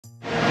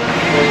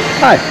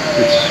Hi,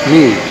 it's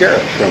me,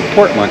 Garrett from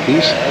Port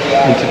Monkeys,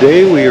 and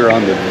today we are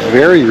on the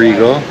very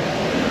Regal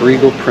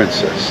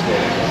Princess,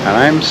 and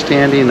I'm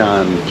standing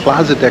on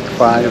Plaza Deck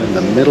 5 in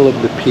the middle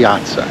of the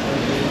piazza.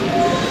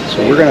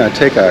 So we're going to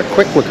take a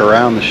quick look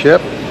around the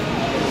ship.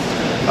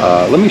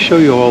 Let me show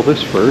you all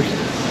this first.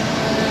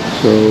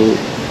 So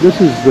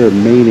this is the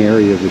main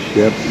area of the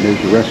ship.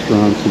 There's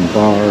restaurants and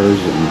bars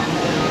and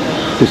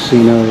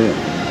casino and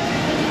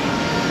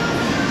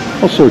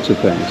all sorts of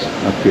things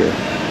up here.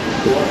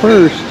 But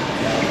first,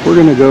 we're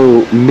going to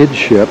go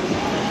midship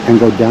and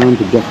go down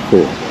to deck 4.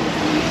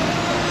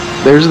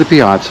 There's the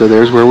piazza.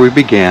 There's where we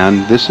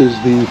began. This is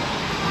the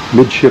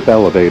midship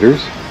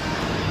elevators,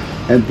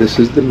 and this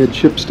is the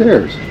midship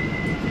stairs.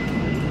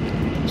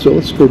 So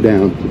let's go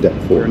down to deck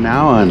 4. We're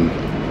now on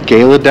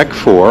Gala deck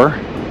 4.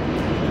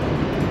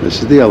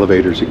 This is the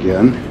elevators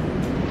again.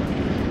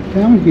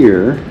 Down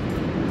here,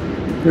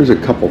 there's a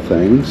couple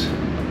things.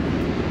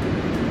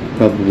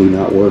 Probably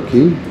not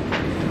working.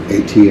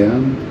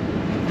 ATM.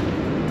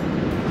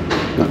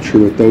 Not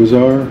sure what those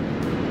are.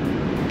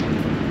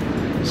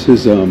 This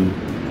is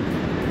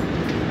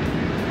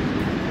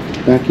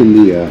back in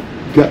the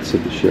guts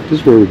of the ship. This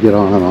is where we get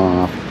on and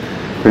off.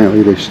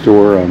 Apparently they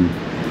store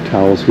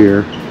towels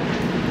here.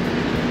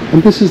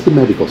 And this is the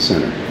medical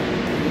center.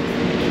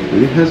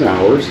 And it has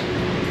hours.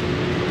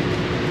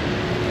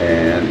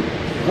 And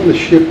on the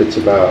ship it's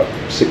about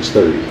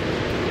 6:30.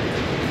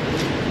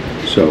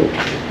 So,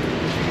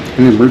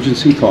 an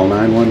emergency, call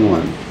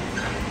 911.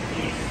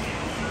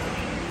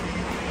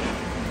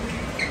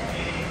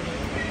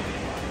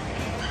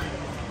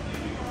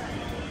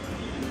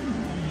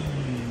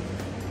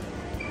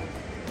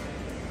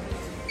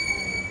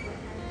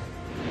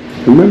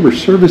 Remember,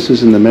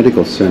 services in the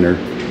medical center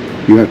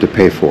you have to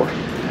pay for.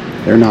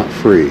 They're not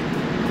free.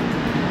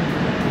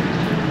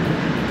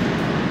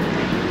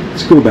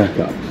 Let's go back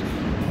up.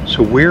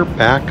 So we're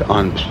back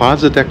on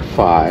Plaza Deck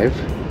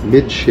 5,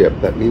 midship.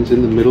 That means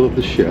in the middle of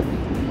the ship.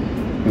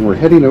 And we're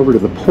heading over to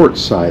the port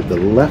side, the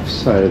left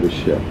side of the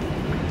ship.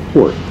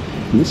 Port.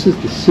 And this is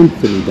the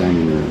Symphony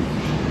dining room.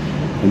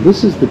 And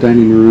this is the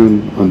dining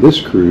room on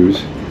this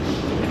cruise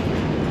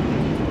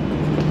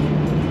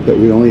that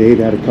we only ate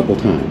at a couple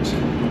times.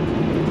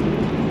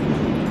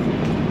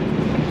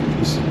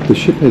 The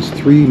ship has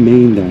 3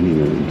 main dining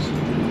rooms: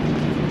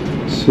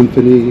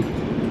 Symphony,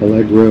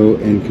 Allegro,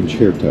 and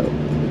Concerto.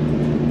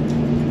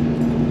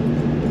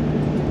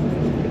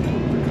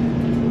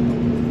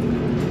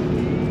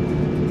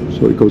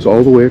 So it goes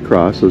all the way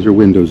across. Those are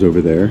windows over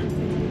there,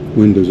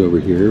 windows over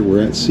here.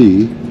 We're at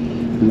sea,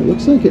 and it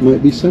looks like it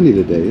might be sunny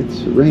today.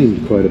 It's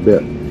rained quite a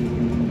bit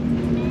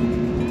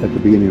at the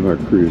beginning of our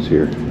cruise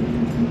here.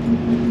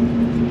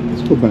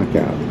 Let's go back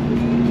out.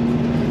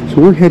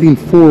 So we're heading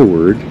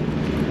forward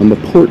on the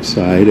port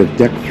side of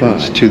deck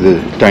 5 to the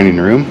dining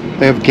room.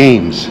 They have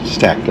games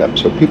stacked up,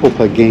 so people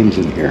play games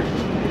in here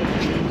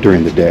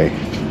during the day.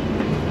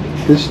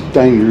 This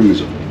dining room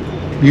is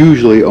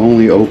usually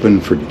only open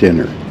for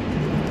dinner.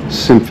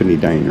 Symphony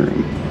dining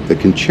room. The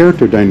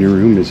Concerto dining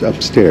room is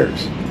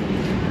upstairs,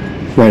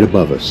 right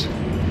above us.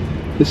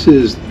 This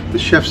is the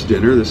chef's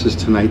dinner. This is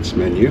tonight's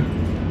menu.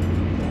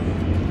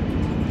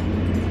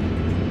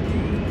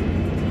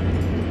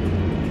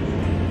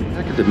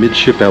 Back at the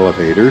midship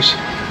elevators,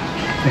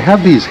 they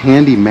have these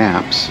handy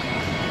maps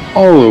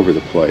all over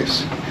the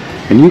place,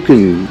 and you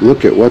can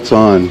look at what's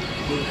on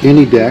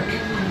any deck,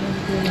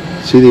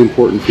 see the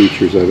important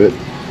features of it.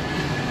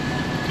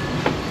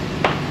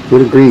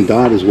 Little green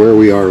dot is where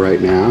we are right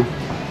now,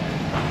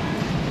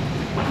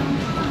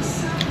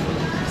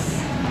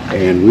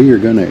 and we are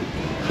going to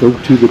go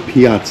to the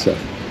piazza.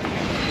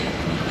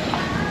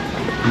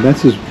 And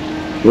that's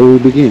where we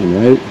began,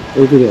 right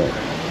over there.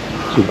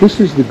 So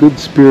this is the Good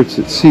Spirits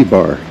at Sea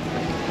bar.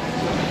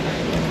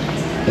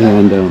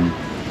 And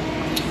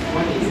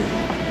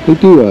they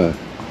do a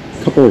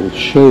couple of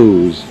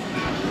shows,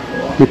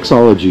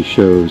 mixology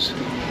shows,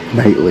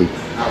 nightly.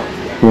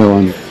 Well,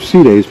 on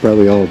sea days,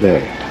 probably all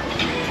day.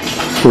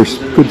 Of course,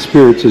 Good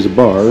Spirits is a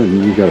bar,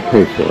 and you've got to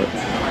pay for it.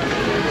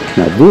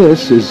 Now,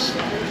 this is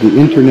the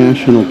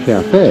International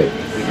Cafe.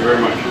 Thank you very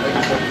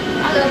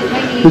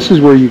much. This is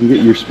where you can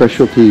get your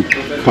specialty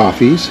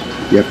coffees.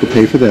 You have to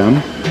pay for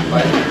them.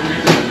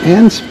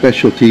 And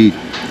specialty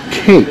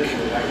cake,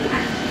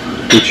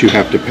 which you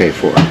have to pay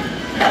for.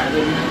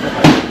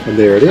 And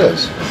there it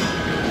is.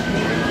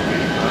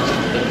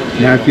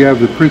 Now if you have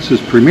the Princess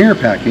Premier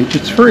package,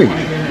 it's free.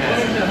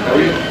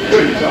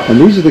 And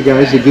these are the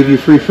guys that give you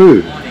free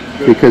food,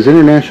 because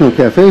International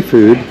Cafe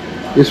food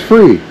is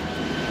free,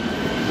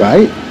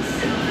 right?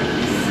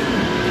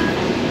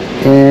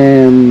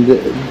 And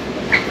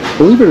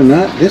believe it or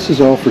not, this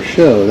is all for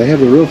show. They have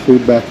the real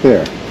food back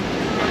there.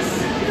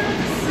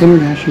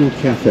 International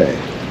Cafe.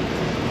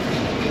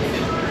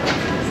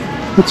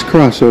 Let's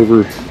cross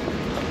over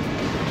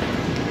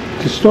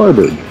to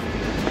starboard,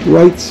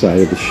 right side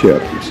of the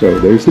ship. So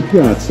there's the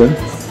piazza.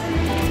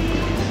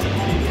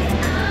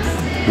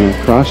 And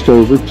I crossed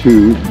over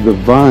to the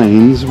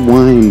Vines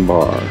Wine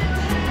Bar.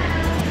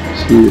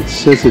 See, it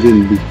says it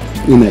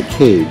in that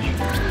cage.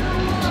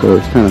 so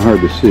it's kind of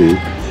hard to see.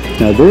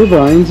 Now their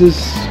vines is,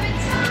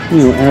 you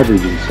know,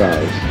 average in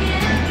size.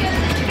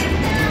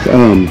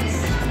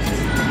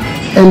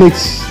 And they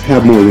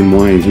have more than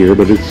wine here,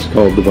 but it's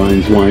called the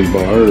Vines Wine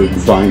Bar or the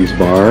Vines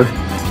Bar.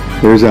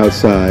 There's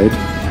outside.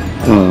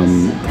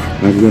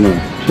 I'm gonna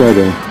try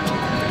to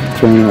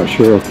drown out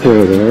Cheryl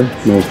Crow there.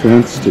 No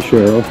offense to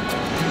Cheryl.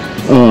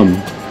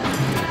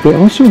 They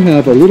also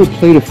have a little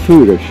plate of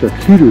food, a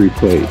charcuterie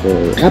plate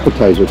or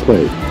appetizer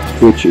plate,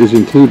 which is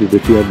included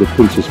if you have the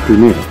Princess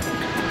Premier.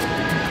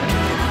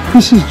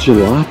 This is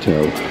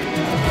gelato,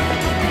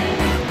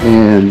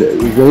 and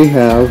they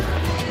have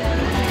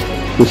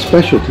the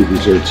specialty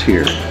desserts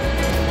here.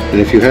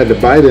 And if you had to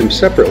buy them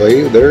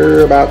separately,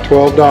 they're about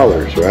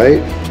 $12,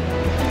 right?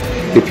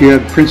 If you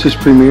have Princess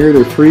Premier,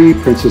 they're free.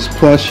 Princess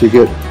Plus, you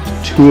get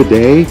 2 a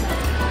day.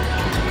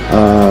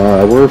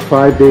 We're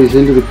 5 days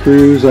into the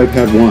cruise. I've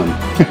had 1.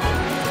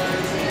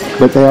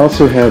 But they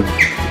also have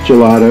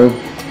gelato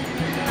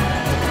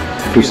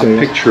for sale.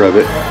 A picture of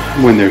it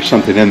when there's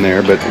something in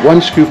there. But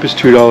 1 scoop is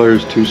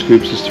 $2, 2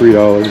 scoops is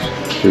 $3,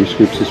 3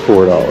 scoops is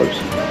 $4.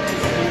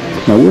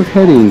 Now we're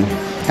heading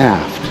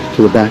aft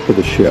to the back of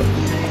the ship.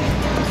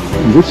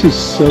 And this is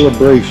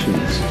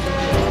Celebrations.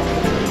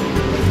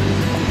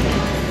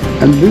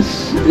 And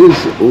this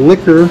is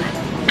liquor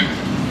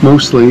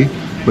mostly,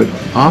 but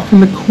off in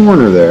the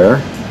corner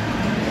there,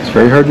 it's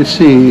very hard to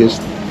see,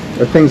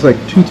 are things like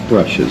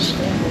toothbrushes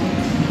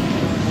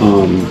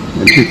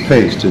and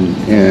toothpaste and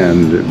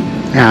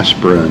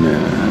aspirin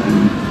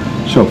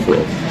and so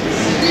forth.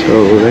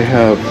 So they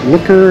have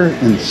liquor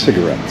and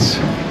cigarettes.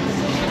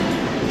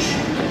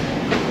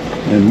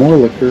 And more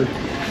liquor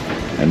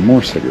and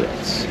more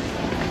cigarettes.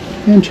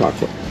 And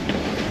chocolate.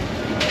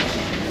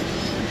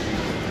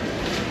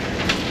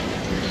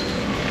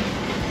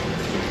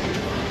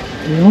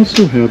 They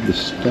also have the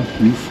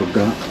stuff you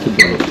forgot to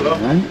buy,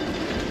 right?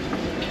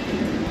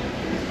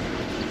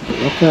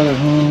 Left out at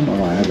home,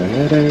 oh, I have a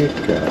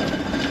headache,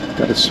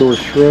 got a sore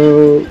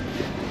throat,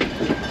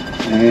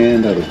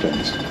 and other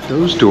things.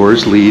 Those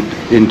doors lead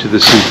into the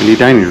Symphony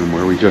Dining Room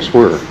where we just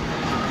were.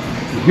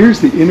 And here's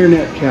the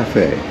Internet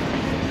Cafe.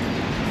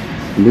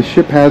 And this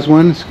ship has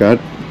one. It's got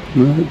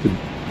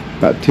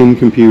about 10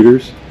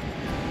 computers.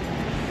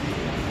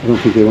 I don't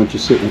think they want you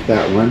sitting at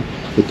that one.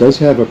 It does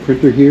have a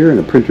printer here and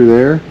a printer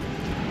there.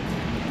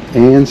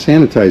 And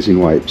sanitizing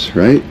wipes,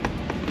 right?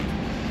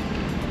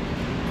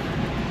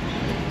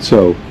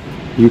 So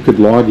you could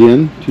log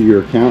in to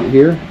your account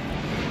here.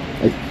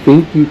 I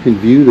think you can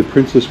view the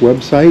Princess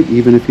website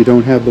even if you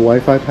don't have the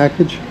Wi-Fi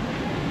package.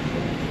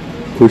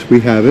 Of course we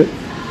have it.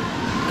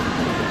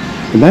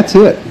 And that's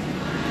it.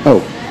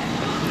 Oh,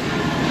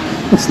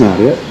 that's not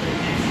it.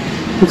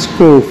 Let's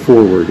go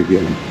forward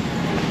again.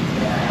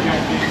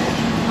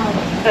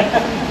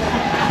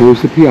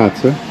 Here's the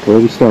piazza where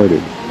we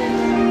started.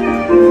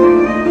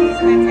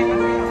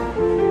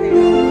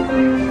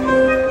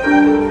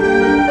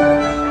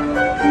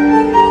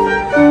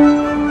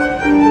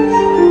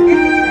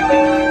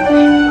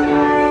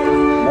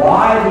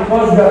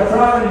 Because we are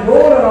traveling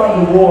all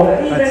around the world.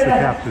 Even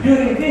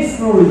during this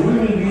cruise, we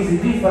will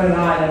visit different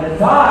islands and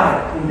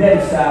time in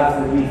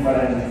themselves the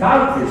different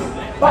countries.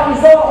 But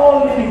it's not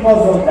only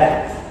because of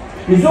that.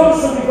 It's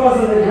also because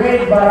of the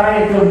great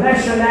variety of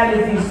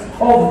nationalities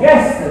of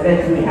guests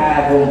that we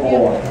have on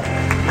board.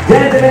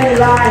 Gentlemen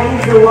Line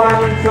is the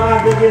one in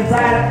charge of the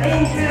entire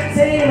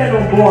entertainment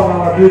on board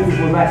our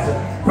beautiful vessel.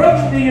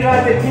 From the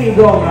United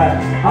Kingdom,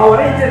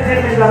 our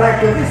entertainment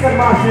director, Mr.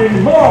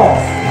 Martin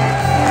Moss.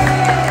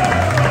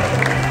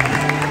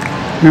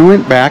 We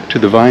went back to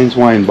the Vines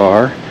Wine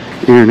Bar,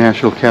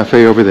 International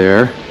Cafe over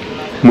there,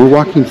 and we're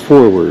walking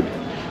forward.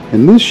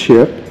 And this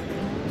ship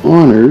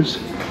honors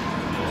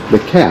the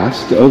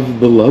cast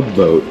of The Love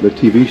Boat, the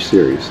TV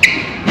series.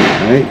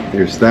 Right,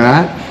 there's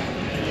that.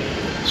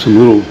 Some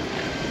little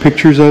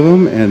pictures of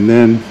them, and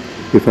then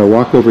if I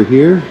walk over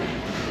here,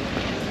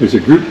 there's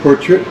a group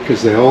portrait,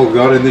 because they all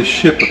got in this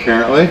ship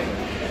apparently,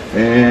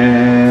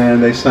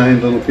 and they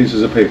signed little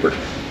pieces of paper.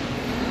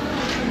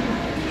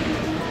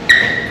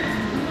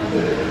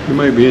 You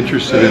might be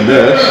interested in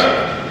this.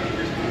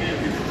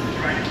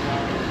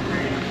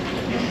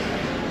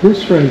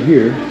 This right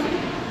here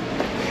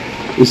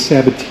is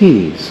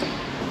Sabatini's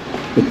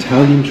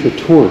Italian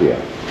Trattoria.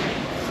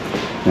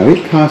 Now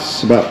it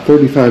costs about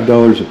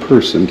 $35 a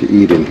person to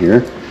eat in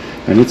here,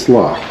 and it's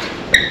locked.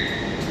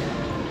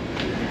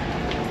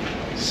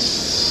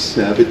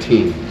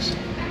 Sabatini's.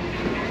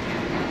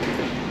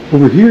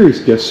 Over here is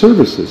guest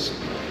services.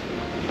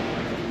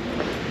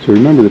 So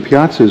remember, the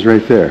piazza is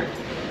right there.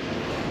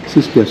 This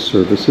is guest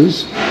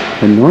services,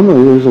 and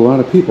normally there's a lot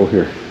of people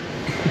here.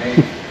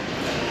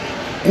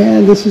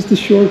 And this is the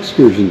shore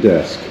excursion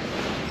desk.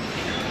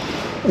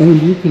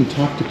 And you can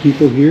talk to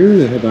people here.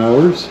 They have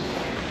hours.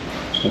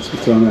 That's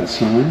what's on that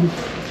sign.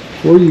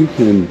 Or you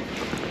can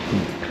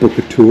book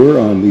a tour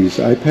on these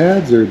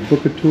iPads or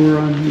book a tour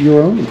on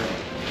your own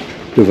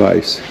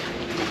device.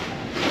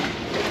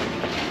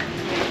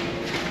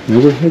 Now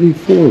we're heading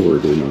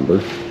forward, remember,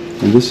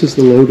 and this is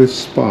the Lotus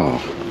Spa.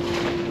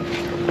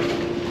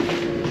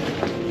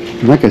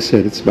 Like I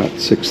said, it's about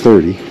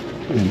 6:30,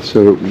 and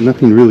so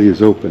nothing really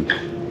is open.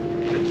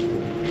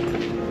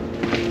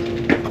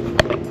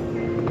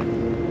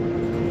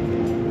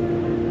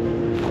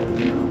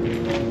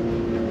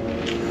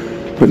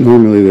 But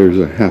normally there's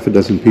a half a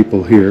dozen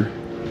people here.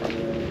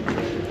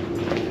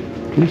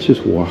 Let's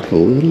just walk a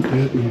little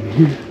bit in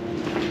here.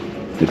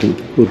 I don't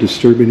think we'll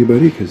disturb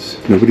anybody because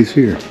nobody's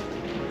here.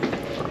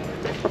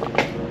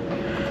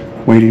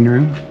 Waiting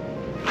room.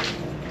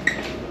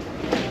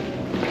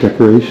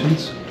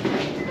 Decorations.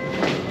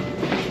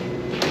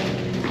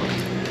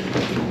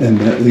 And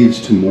that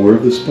leads to more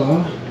of the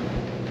spa.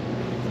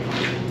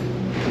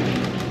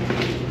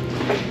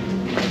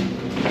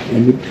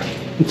 And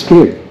it's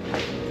big.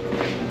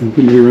 Don't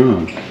get me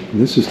wrong.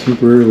 This is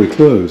temporarily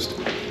closed.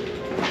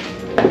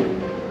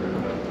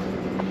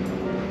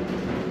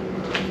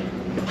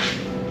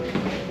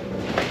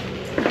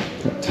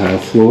 Got tile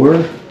floor,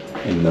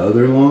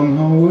 another long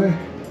hallway.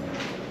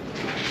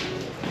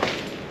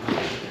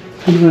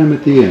 And I'm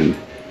at the end.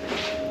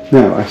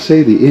 Now, I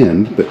say the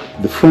end, but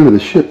the front of the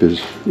ship is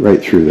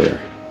right through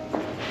there.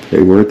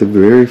 Okay, we're at the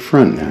very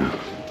front now.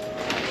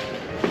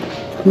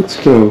 Let's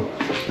go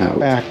out.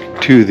 Back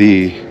to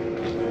the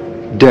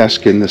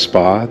desk in the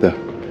spa, the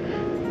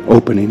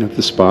opening of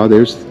the spa.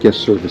 There's the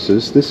guest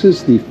services. This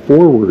is the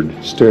forward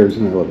stairs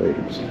and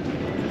elevators.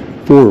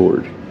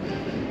 Forward.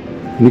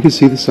 And you can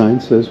see the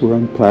sign says we're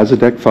on Plaza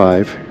Deck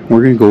 5.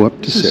 We're going to go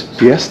up to 6.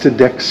 Fiesta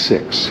Deck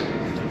 6.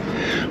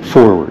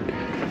 Forward.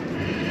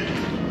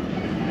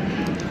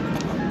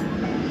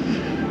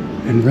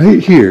 And right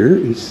here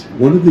is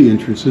one of the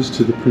entrances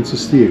to the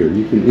Princess Theater.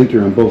 You can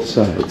enter on both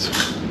sides.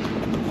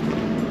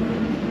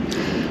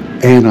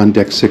 And on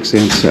Deck 6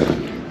 and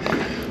 7.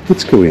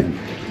 Let's go in.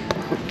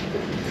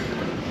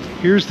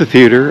 Here's the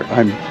theater.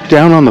 I'm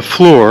down on the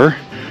floor,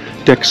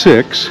 Deck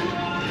 6,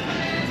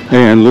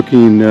 and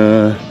looking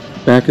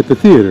back at the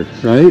theater,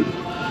 right?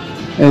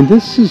 And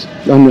this is,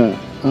 on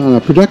a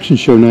production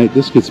show night,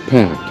 this gets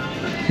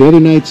packed. The other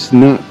nights,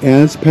 not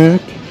as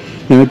packed.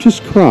 Now, I've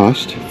just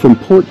crossed from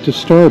port to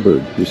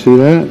starboard. You see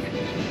that?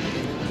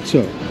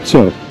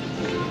 So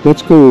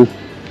let's go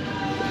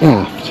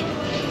aft.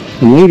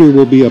 And later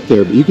we'll be up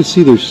there. But you can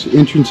see there's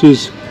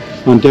entrances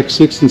on Deck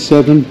 6 and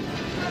 7,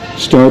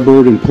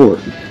 starboard and port.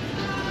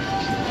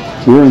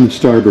 We're on the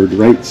starboard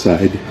right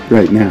side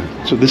right now.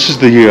 So this is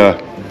the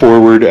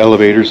forward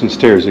elevators and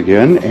stairs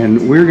again.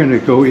 And we're going to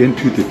go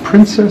into the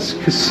Princess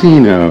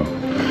Casino.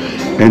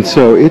 And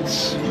so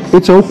it's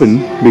open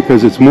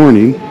because it's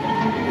morning.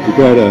 You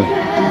got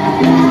a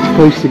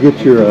place to get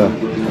your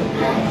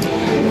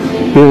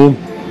bill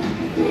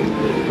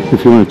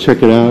if you want to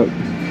check it out,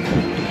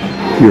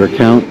 your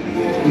account.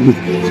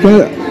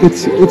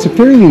 It's a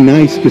fairly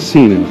nice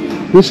casino.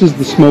 This is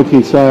the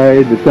smoking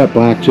side. They've got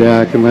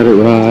blackjack and let it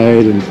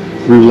ride and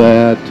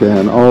roulette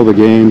and all the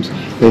games.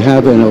 They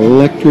have an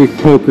electric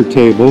poker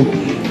table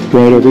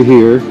right over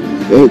here.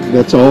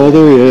 That's all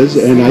there is,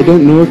 and I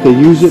don't know if they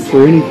use it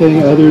for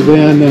anything other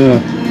than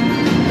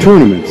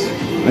tournaments.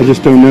 I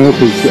just don't know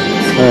because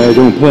I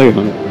don't play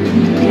on it.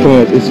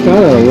 But it's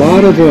got a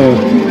lot of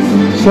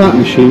slot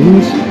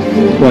machines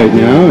right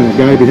now, and a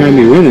guy behind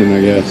me winning,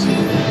 I guess.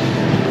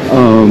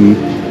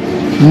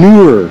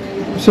 Newer.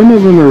 Some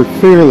of them are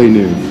fairly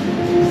new.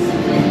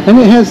 And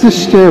it has this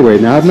stairway.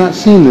 Now, I've not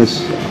seen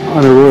this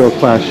on a Royal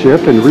Class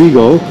ship, and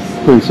Regal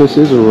Princess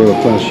is a Royal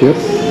Class ship,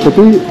 but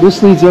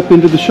this leads up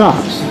into the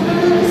shops.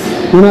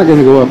 We're not going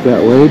to go up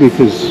that way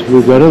because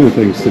we've got other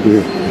things to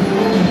do.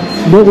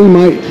 But we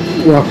might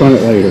walk on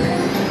it later.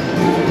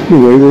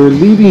 Anyway, we're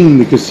leaving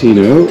the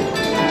casino,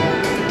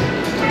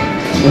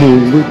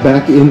 and we're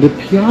back into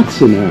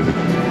Piazza now,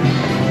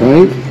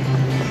 right?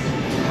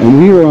 And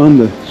we are on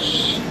the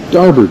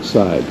starboard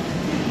side.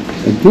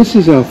 And this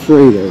is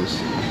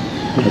Alfredo's.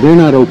 Now, they're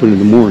not open in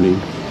the morning.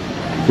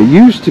 It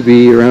used to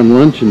be around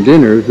lunch and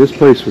dinner, this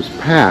place was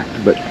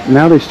packed, but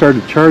now they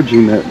started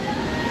charging that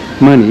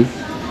money.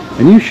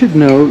 And you should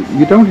know,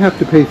 you don't have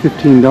to pay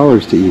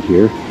 $15 to eat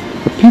here.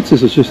 The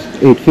pizzas is just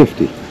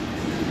 $8.50.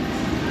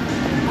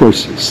 Of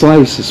course,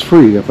 slice is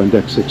free up on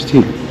Deck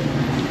 16.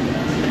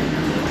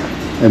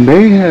 And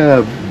they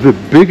have the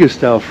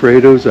biggest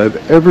Alfredos I've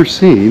ever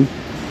seen,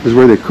 is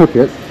where they cook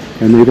it,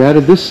 and they've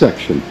added this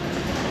section.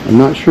 I'm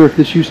not sure if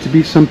this used to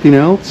be something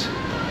else,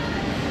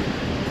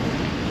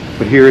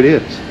 but here it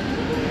is,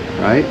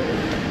 right?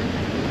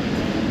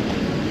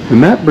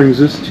 And that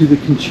brings us to the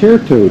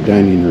Concerto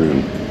dining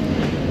room.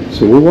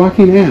 So we're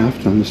walking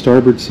aft on the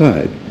starboard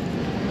side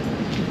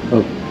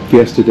of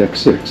Fiesta Deck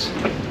 6.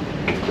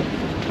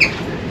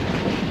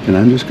 And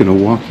I'm just going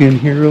to walk in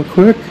here real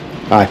quick.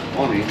 Hi.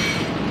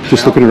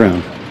 Just looking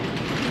around.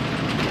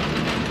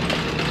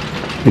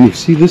 And you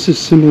see this is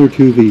similar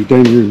to the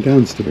dining room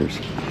downstairs.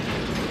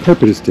 The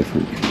carpet is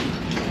different,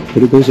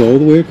 but it goes all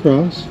the way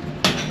across.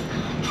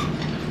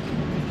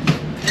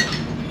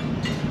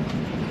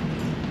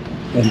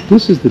 And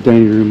this is the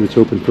dining room that's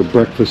open for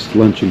breakfast,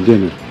 lunch, and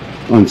dinner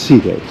on sea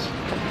days.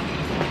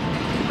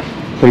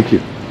 Thank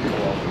you.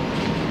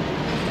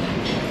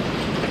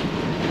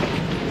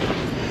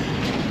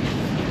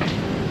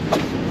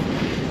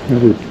 Now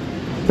we're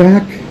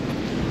back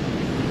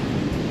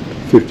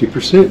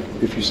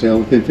 50% if you sail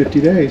within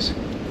 50 days.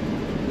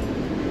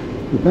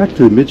 We're back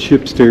to the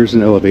midship stairs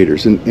and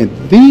elevators, and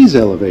these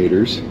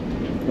elevators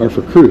are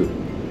for crew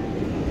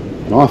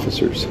and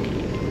officers.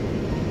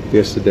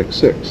 Fiesta Deck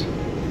 6.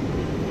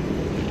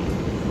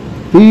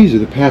 These are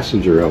the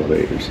passenger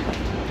elevators.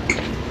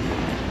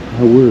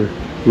 Now we're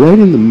right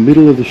in the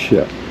middle of the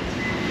ship.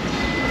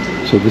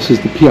 So this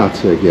is the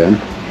piazza again.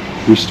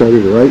 We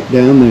started right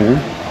down there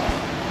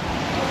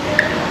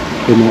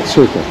in that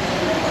circle.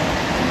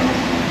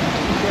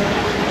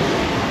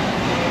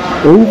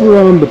 Over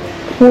on the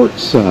port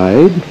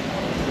side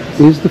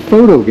is the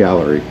photo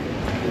gallery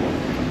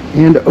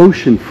and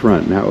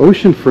oceanfront. Now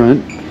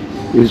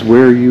oceanfront is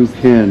where you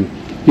can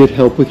get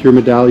help with your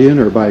medallion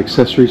or buy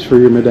accessories for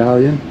your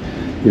medallion.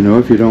 You know,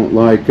 if you don't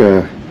like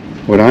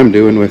what I'm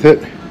doing with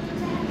it.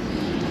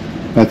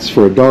 That's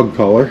for a dog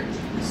collar,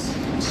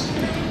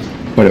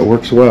 but it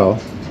works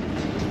well.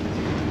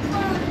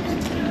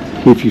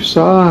 If you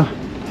saw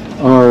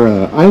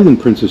our Island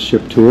Princess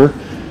ship tour,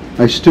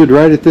 I stood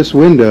right at this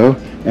window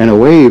and a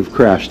wave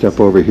crashed up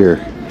over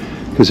here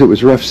because it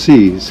was rough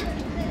seas.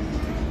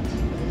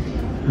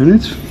 And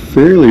it's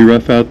fairly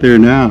rough out there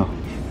now,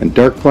 and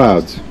dark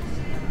clouds.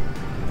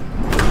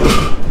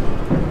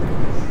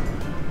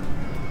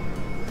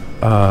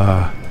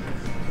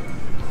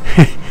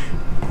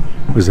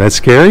 Was that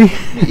scary?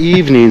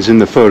 Evenings in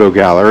the photo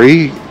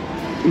gallery,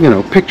 you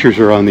know, pictures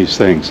are on these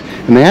things,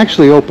 and they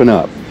actually open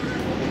up.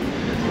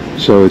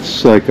 So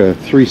it's like a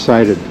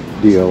three-sided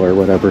deal or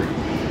whatever.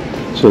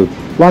 So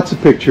lots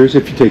of pictures.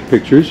 If you take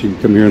pictures, you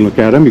can come here and look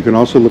at them. You can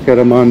also look at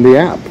them on the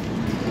app,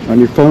 on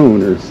your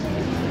phone or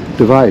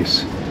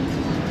device.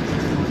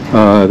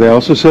 They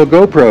also sell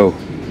GoPro,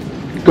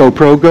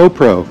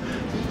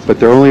 but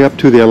they're only up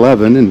to the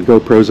 11, and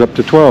GoPro's up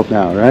to 12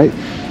 now, right?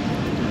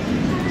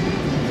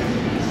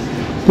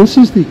 This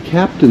is the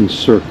captain's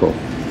circle.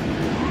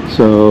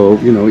 So,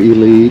 you know,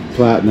 elite,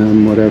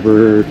 platinum,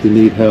 whatever, if you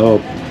need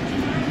help.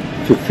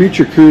 For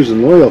future cruise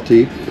and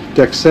loyalty,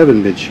 Deck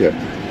 7 midship.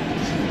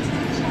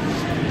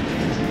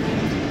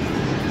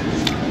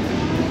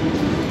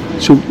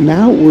 So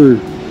now we're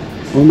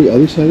on the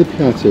other side of the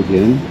piazza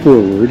again,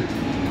 forward.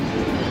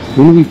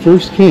 When we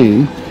first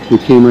came, we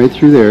came right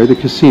through there, the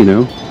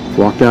casino,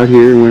 walked out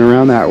here and went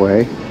around that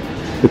way.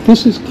 But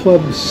this is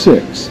Club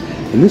 6,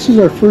 and this is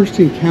our first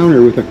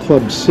encounter with a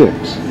Club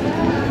 6.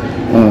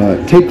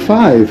 Take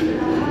 5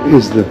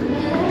 is the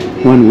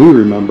one we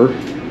remember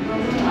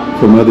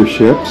from other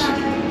ships.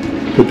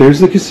 But there's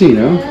the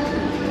casino,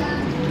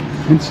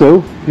 and so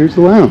here's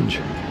the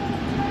lounge.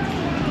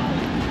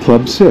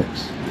 Club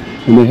 6.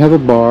 And they have a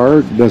bar.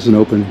 It doesn't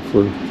open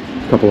for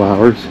a couple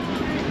hours.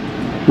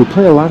 We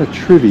play a lot of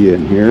trivia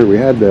in here. We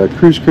had the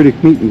Cruise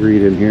Critic meet and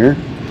greet in here.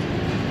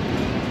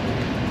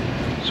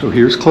 So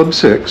here's Club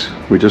 6.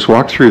 We just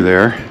walked through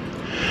there.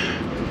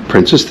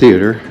 Princess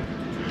Theater.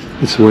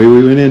 That's the way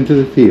we went into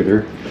the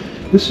theater.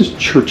 This is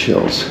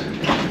Churchill's.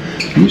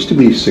 It used to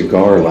be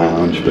cigar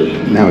lounge, but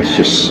now it's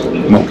just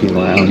smoking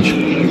lounge.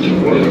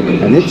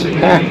 And it's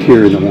packed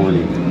here in the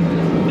morning.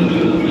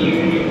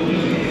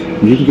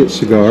 You can get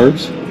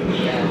cigars.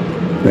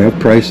 They have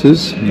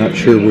prices. I'm not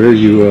sure where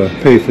you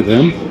pay for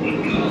them.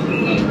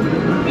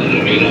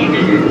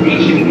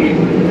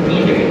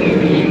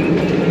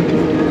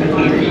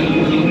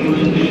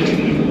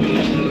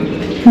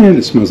 And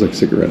it smells like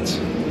cigarettes.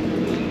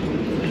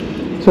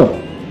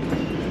 So,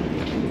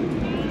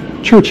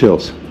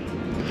 Churchill's,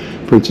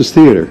 Princess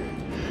Theater,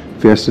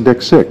 Fiesta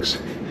Deck 6.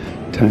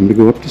 Time to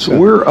go up to 7. So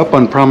we're up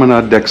on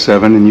Promenade Deck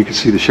 7, and you can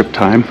see the ship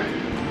time.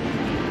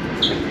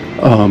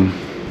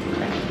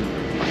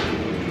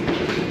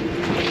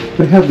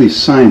 They have these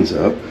signs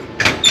up,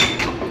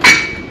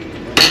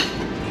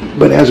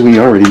 but as we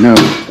already know,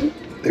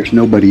 there's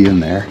nobody in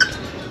there.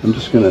 I'm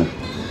just going to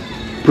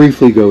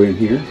briefly go in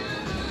here.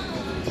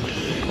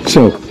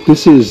 So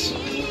this is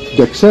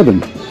Deck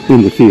 7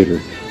 in the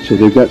theater. So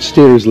they've got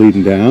stairs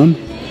leading down.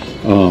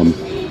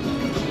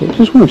 I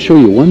just want to show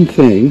you one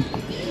thing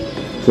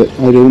that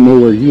I don't know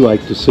where you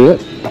like to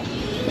sit.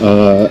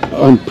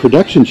 On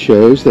production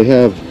shows, they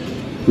have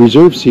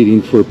reserve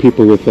seating for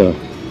people with a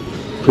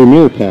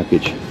premier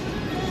package.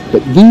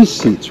 But these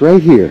seats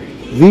right here,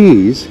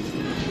 these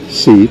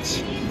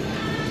seats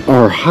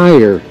are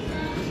higher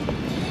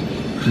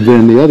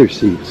than the other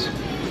seats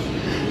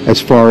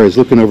as far as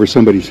looking over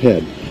somebody's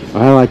head.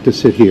 I like to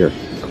sit here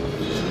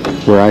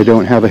where I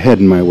don't have a head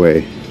in my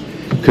way,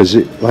 because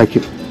like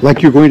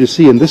you're going to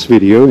see in this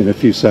video in a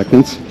few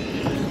seconds,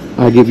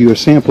 I give you a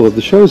sample of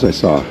the shows I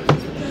saw,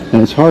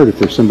 and it's hard if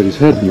there's somebody's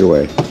head in your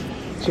way.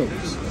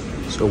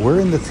 So we're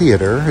in the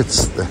theater.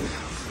 It's the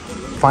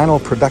final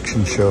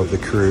production show of the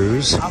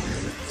cruise,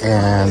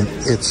 and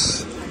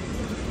it's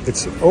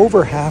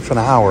over half an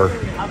hour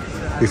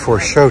before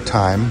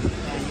showtime,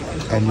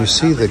 and you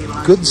see the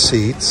good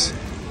seats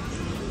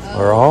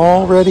are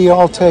already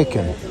all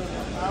taken,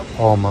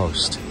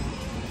 almost.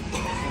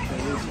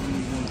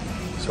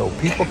 So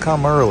people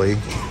come early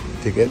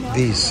to get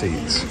these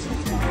seats.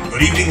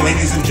 Good evening,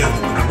 ladies and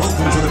gentlemen, and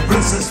welcome to the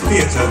Princess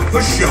Theatre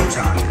for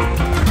showtime.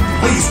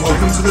 Please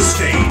welcome to the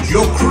stage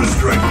your cruise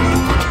director,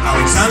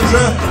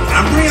 Alexandra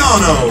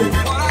Ambriano.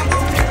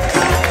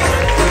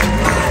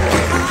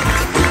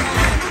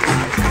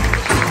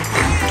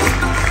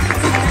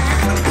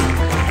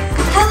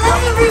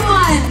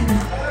 Everyone,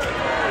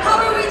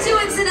 how are we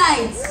doing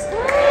tonight?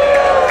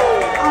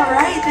 All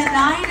right, the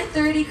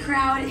 9:30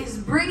 crowd is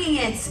bringing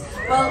it.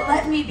 Well,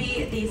 let me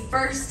be the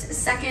first,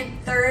 second,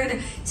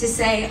 third to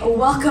say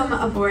welcome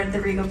aboard the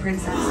Regal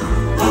Princess.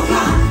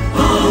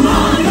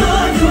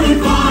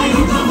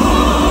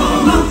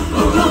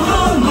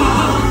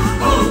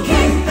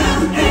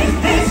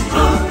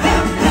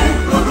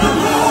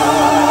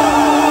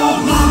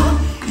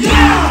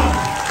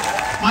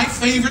 My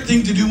favorite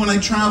thing to do when I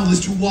travel is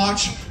to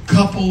watch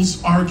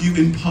couples argue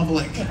in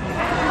public. And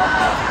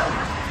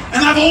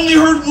I've only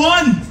heard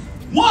one,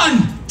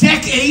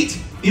 deck 8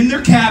 in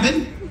their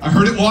cabin. I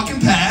heard it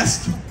walking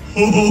past.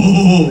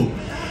 Oh,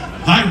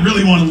 I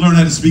really want to learn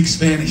how to speak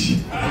Spanish.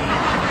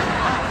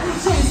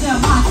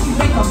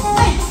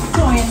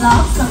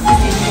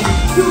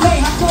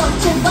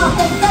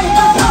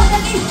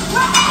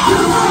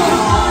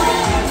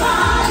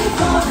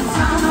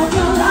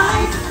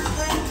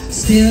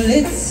 Still,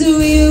 it's who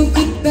you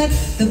could bet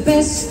the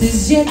best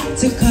is yet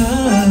to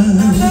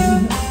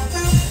come.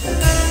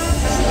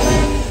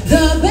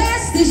 The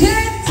best is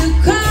yet to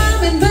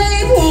come, and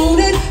babe,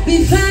 won't it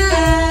be fine?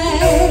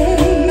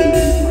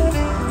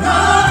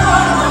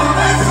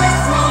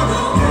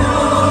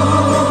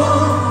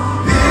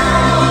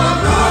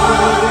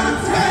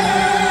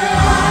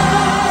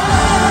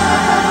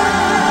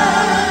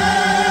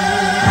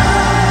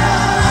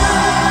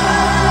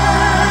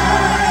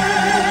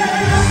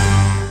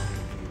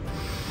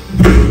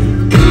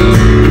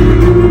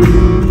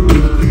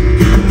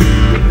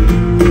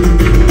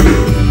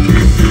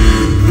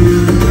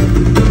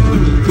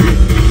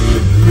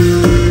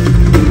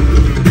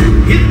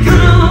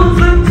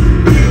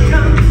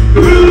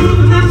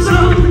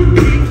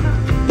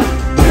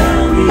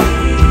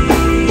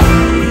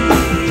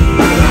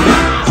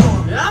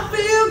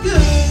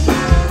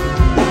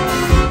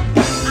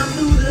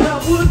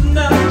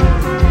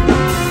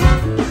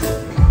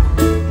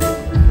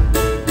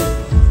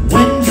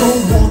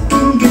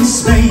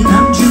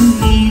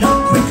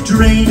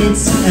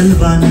 It's El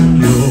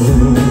Baño.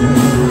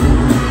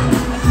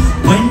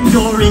 When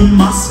you're in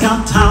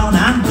Moscow town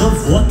and the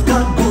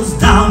vodka goes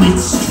down,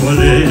 it's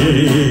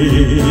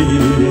Trolley.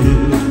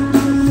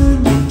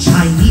 In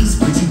Chinese,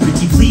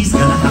 pretty please,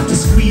 gonna have to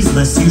squeeze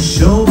lest you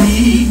show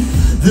me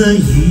the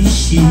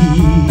Yishi.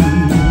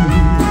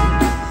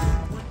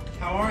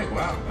 How are you?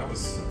 Wow, that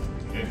was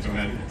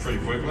pretty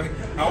quickly.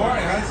 How are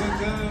you? How's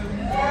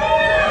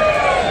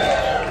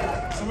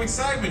it? Some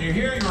excitement. You're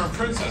here. You're a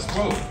princess.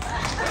 Whoa.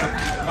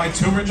 My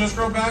tumor just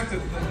grew back? The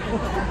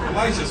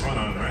lights just went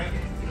on, right?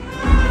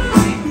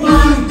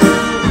 One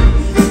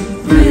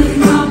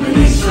brilliant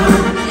combination,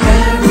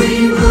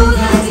 every move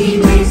that he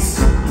makes.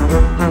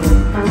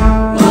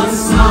 One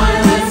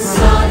smile that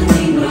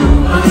suddenly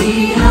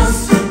nobody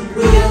else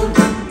will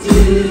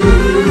do.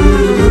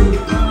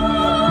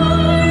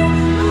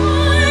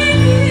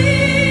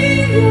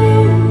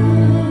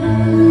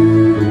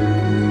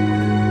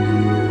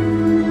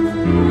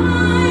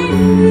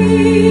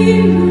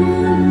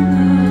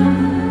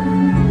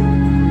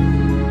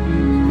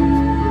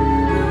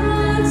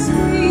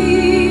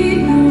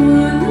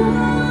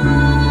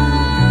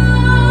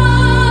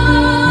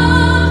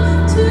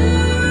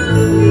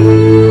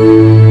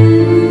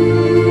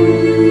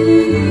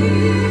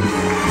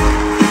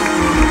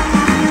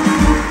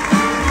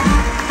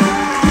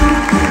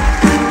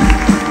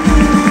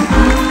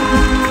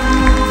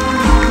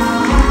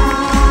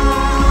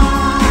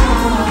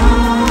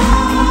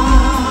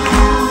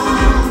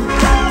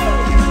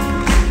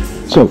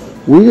 So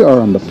we are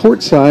on the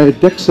port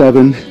side, deck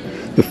 7.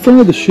 The front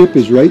of the ship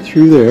is right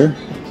through there.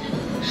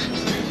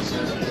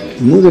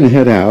 And we're going to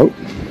head out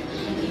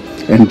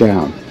and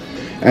down.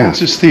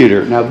 Princess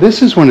Theater. Now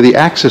this is one of the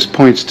access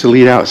points to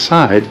lead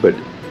outside, but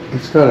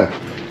it's got a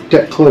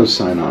deck closed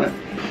sign on it.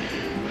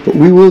 But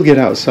we will get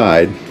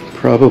outside,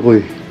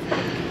 probably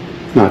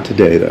not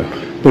today though,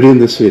 but in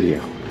this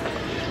video.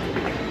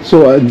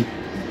 So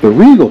the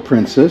Regal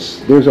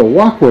Princess, there's a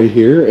walkway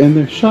here and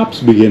the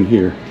shops begin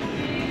here.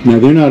 Now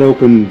they're not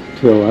open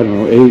till, I don't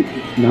know, 8,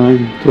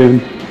 9,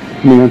 10.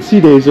 I mean, on sea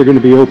days they're going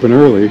to be open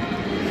early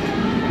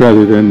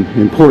rather than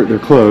in port they're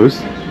closed.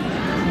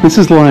 This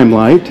is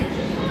Limelight,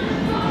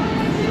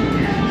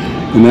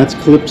 and that's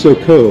Calypso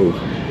Cove.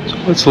 So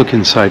let's look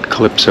inside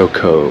Calypso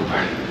Cove.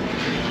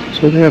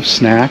 So they have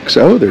snacks.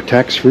 Oh, they're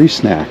tax-free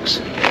snacks.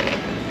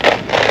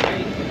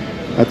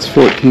 That's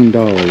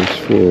 $14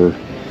 for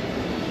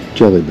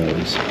Jelly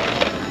Bellies.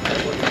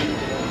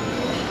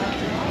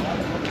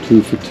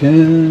 2 for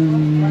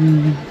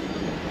 $10.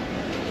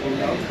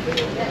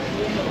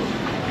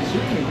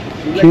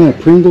 Can of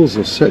Pringles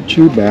will set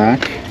you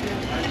back.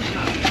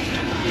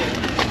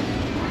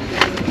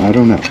 I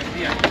don't know.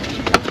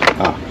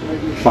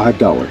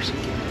 $5.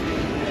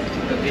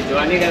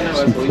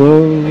 Some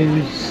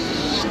clothes.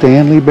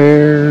 Stanley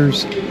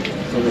bears.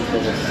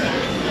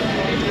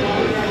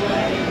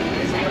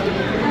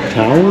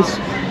 Towels.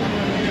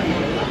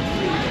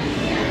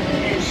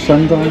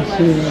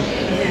 Sunglasses.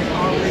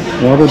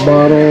 Water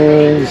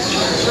bottles.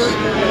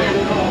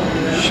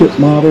 Ship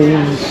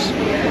models.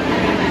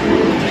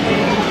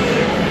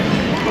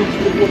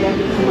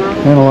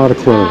 And a lot of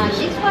clothes.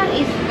 This one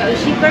is,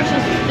 she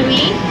purchased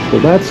 3. So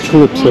that's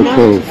Calypso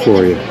Cove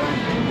for you.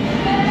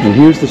 And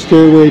here's the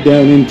stairway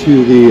down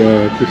into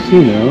the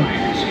casino.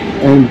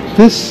 And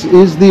this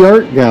is the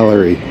art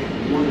gallery.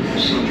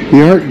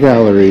 The art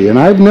gallery. And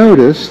I've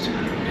noticed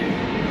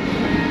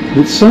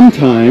that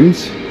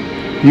sometimes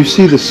you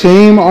see the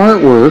same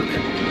artwork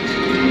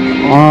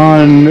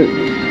on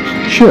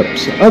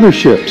ships, other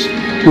ships,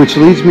 which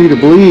leads me to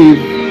believe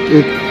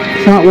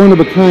it's not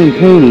one-of-a-kind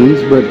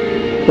paintings, but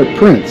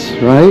prints,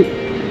 right?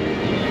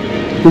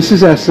 This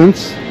is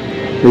Essence.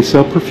 They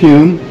sell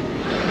perfume,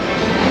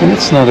 and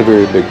it's not a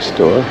very big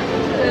store.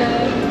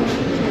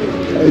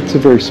 It's a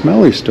very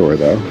smelly store,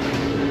 though.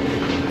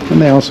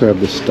 And they also have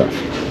this stuff,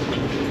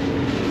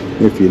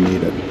 if you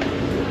need it.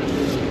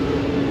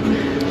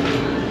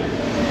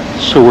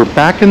 So we're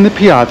back in the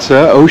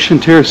piazza. Ocean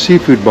Terrace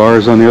Seafood Bar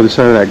is on the other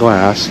side of that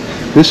glass.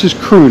 This is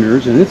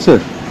Crooners, and it's a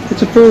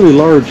fairly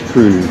large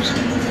Crooners.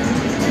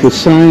 The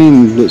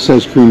sign that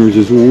says Crooners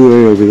is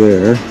way over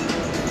there.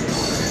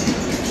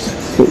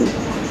 But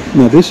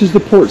now this is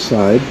the port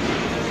side.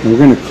 And we're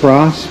going to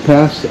cross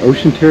past the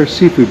Ocean Terrace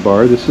Seafood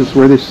Bar. This is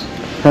where they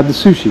have the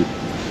sushi.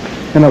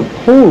 And a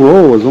whole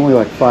roll is only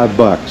like $5,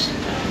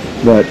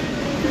 but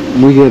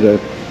we get a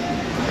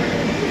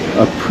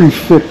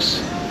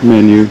prefix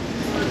menu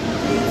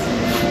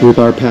with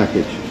our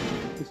package.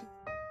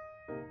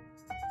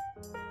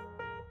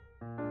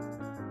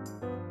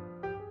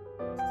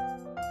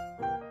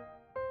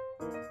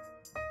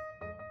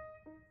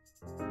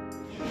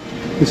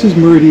 This is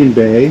Meridian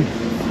Bay,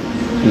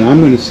 and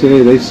I'm going to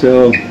say they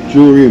sell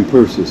jewelry and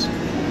purses.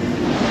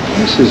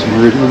 This is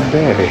Meridian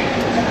Bay.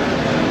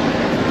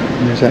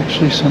 And there's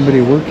actually somebody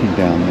working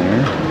down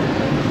there.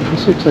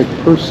 This looks like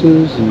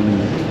purses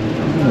and,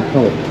 I'm going to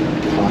call it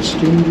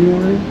costume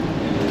jewelry?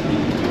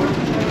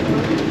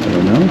 I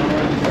don't know.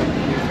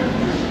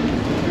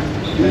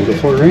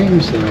 Beautiful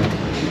rings though.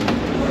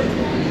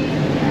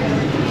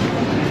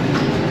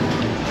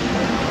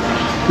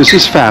 This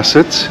is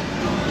Facets.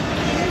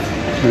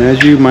 And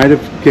as you might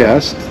have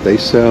guessed, they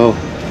sell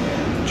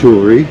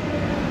jewelry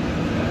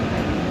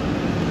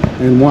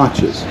and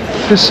watches.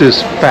 This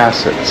is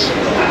Facets.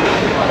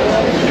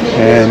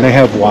 And they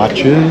have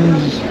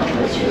watches.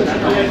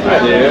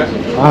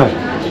 Hi.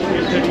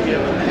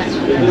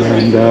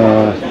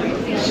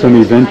 And some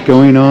event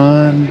going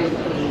on.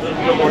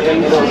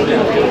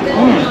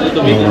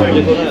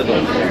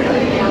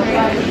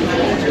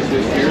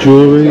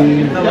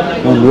 Jewelry.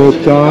 I'm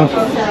roped off,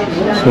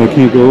 so I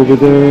can't go over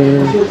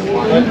there.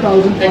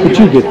 But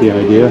you get the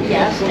idea.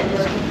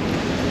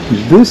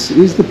 This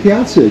is the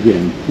piazza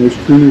again. There's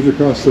Crooners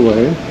across the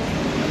way.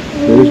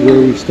 There's where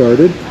we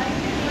started.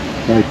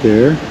 Right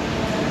there.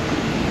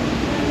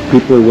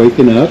 People are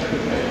waking up.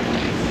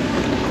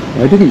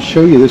 I didn't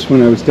show you this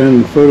when I was down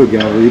in the photo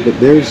gallery, but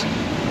there's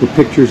the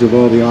pictures of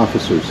all the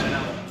officers.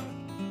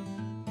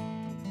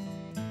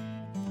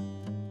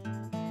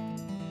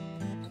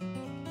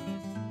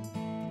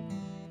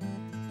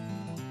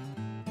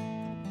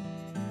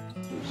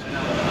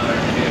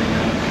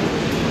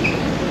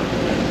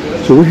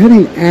 So we're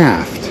heading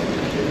aft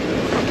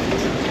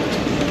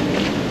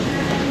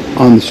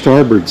on the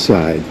starboard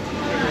side.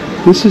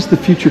 This is the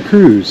Future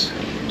Cruise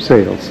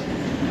sales.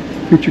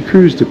 Future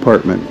Cruise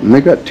department. And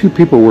they got 2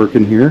 people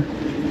working here,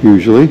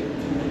 usually.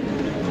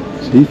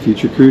 See,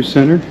 Future Cruise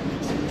Center.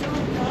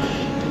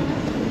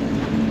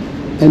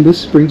 And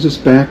this brings us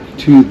back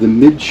to the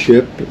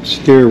midship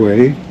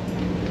stairway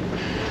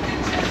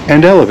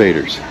and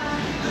elevators.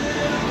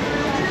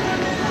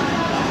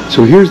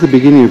 So here's the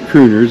beginning of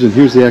Crooners, and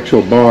here's the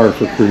actual bar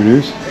for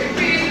Crooners.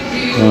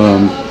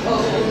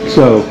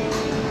 So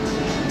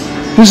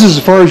this is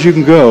as far as you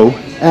can go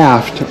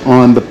aft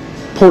on the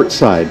port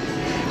side,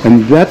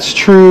 and that's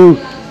true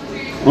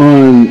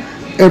on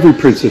every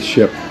Princess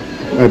ship,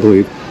 I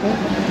believe.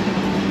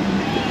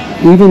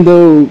 Even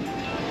though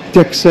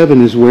Deck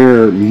 7 is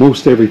where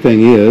most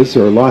everything is,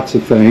 or lots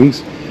of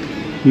things,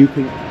 you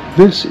can.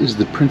 This is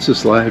the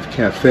Princess Live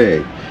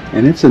Cafe.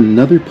 And it's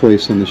another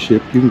place on the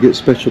ship you can get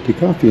specialty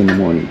coffee in the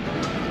morning.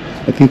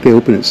 I think they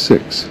open at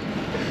 6.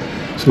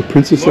 So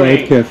Princess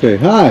Live Cafe.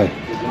 Hi!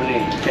 Good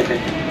morning.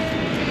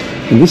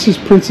 And this is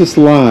Princess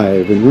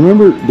Live. And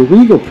remember, the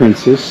Regal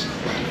Princess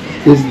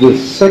is the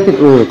second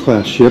Royal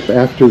class ship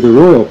after the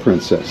Royal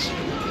Princess.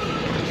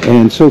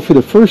 And so for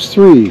the first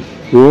 3,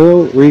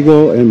 Royal,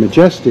 Regal, and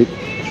Majestic,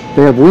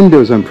 they have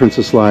windows on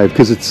Princess Live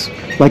because it's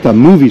like a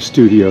movie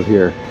studio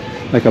here.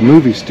 Like a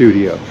movie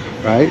studio,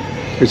 right?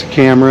 There's a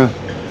camera.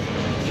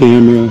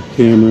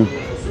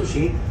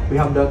 Sushi, we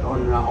have that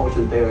on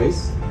Ocean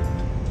Terrace.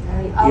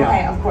 Okay,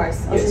 Yeah. of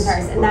course, Ocean Yes,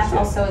 Terrace. of And that's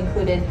course, yeah. also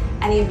included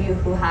any of you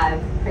who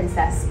have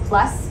Princess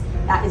Plus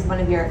that is one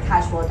of your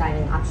casual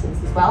dining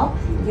options as well.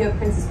 If you have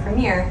Princess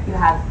Premier, you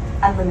have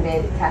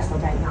unlimited casual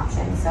dining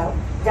options. So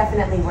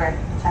definitely worth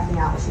checking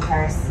out Ocean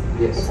Terrace.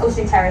 Yes. It's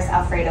Ocean Terrace,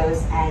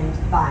 Alfredo's, and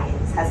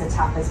Vines has a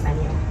tapas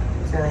menu.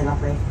 It's really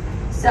lovely.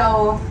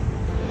 So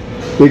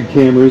big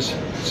cameras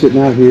sitting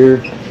out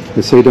here.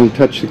 They say don't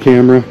touch the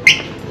camera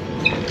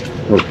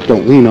or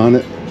don't lean on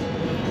it,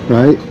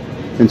 right?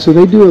 And so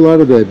they do a lot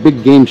of the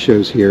big game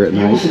shows here at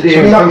night. So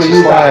we're learning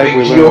to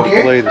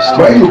play the steel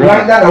drum. You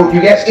write that out,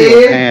 you get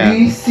A,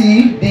 B,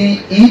 C,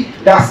 D, E.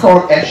 That's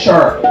called F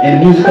sharp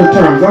in musical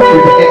terms. Not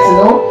with the X and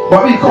O,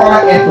 but we call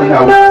it F for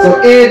now. So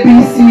A,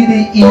 B, C,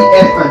 D, E,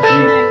 F, and G.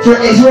 So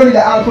it's really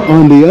the alphabet.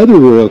 On the other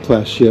Royal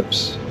class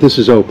ships, this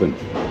is open.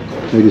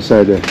 They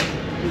decided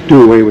to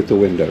do away with the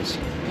windows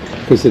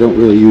because they don't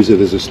really use it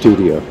as a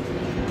studio.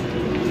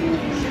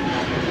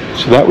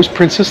 So that was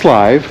Princess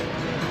Live.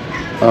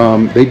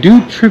 They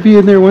do trivia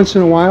in there once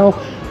in a while,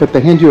 but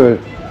they hand you a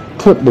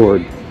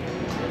clipboard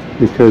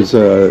because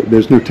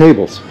there's no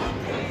tables.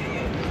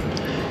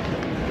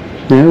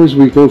 Now as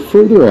we go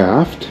further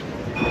aft,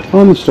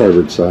 on the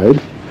starboard side,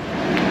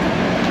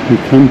 we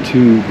come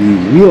to the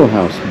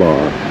Wheelhouse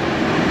Bar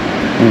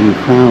and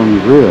Crown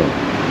Grill.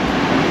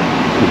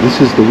 So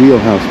this is the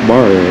Wheelhouse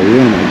Bar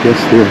area, and I guess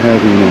they're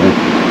having a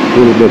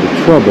little bit of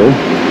trouble.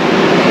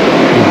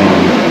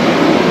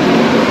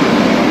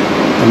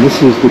 And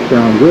this is the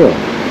Crown Grill.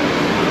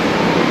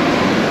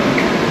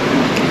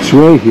 It's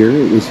right here.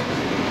 It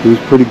was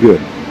pretty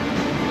good.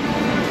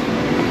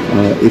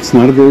 It's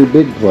not a very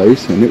big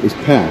place, and it was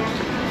packed.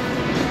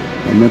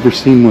 I've never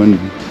seen one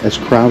as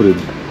crowded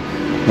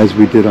as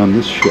we did on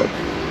this ship.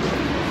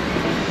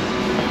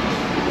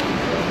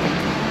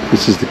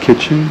 This is the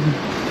kitchen.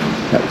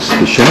 That's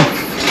the chef.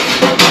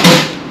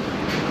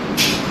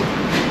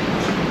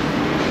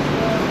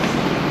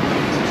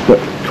 But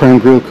Crown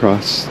Grill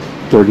costs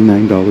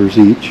 $39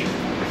 each.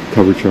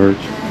 Cover charge,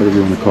 whatever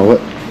you want to call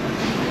it.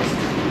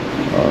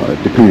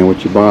 Depending on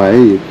what you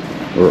buy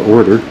or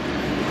order,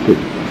 it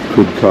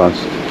could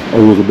cost a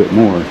little bit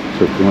more.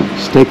 So if you want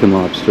steak and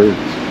lobster,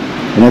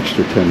 it's an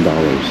extra $10.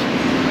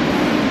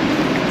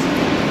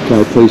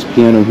 Guy plays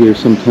piano here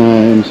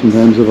sometimes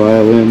a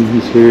violin.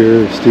 He's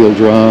here, steel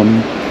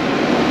drum,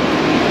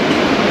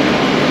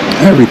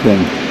 everything,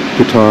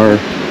 guitar,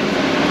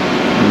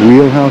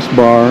 Wheelhouse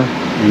Bar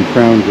and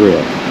Crown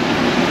Grill.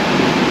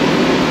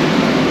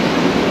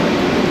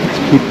 Let's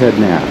keep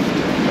heading aft.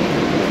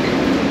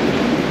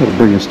 That'll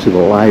bring us to the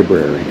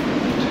library.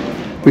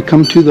 We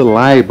come to the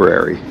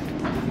library.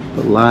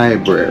 The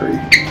library.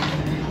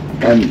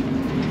 And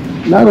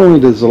not only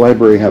does the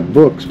library have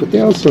books, but they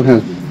also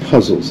have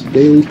puzzles,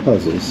 daily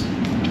puzzles.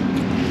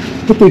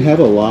 But they have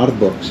a lot of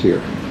books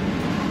here.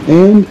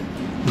 And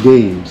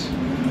games.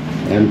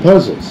 And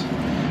puzzles.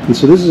 And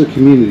so this is a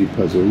community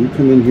puzzle. You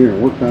come in here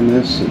and work on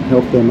this and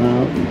help them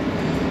out. And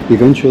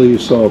eventually you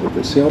solve it.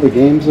 But see all the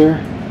games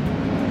there?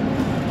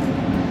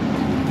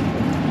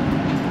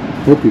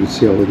 Hope you can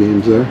see all the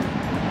games there.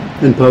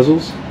 And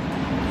puzzles.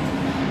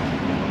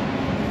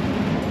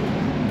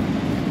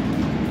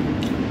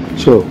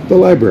 So, the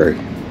library.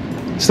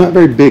 It's not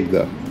very big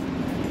though.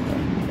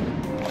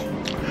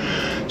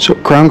 So,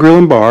 Crown Grill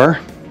and Bar,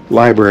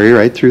 library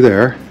right through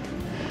there.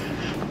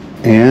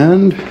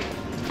 And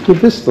the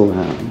Vista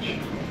Lounge.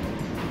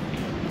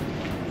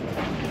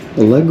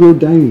 Allegro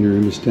dining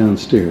room is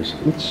downstairs.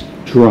 Let's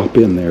drop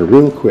in there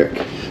real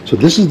quick. So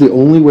this is the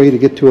only way to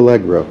get to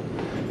Allegro,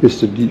 is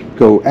to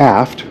go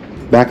aft,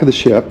 back of the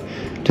ship,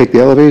 take the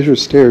elevator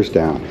stairs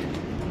down.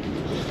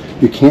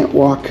 You can't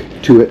walk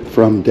to it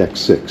from deck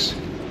 6.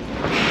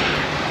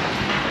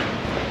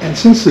 And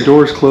since the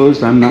door's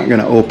closed, I'm not going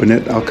to open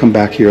it. I'll come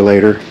back here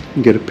later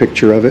and get a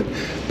picture of it.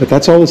 But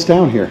that's all that's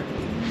down here,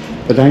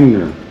 the dining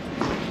room.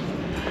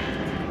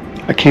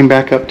 I came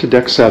back up to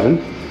deck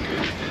 7.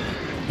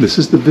 This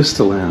is the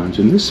Vista Lounge,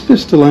 and this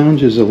Vista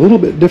Lounge is a little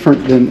bit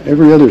different than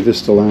every other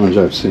Vista Lounge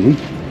I've seen.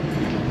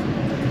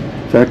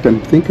 In fact,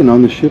 I'm thinking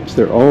on the ships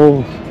they're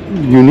all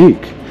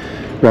unique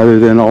rather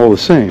than all the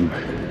same.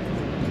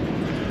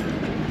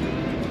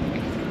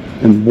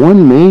 And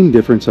one main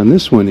difference on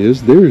this one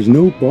is there is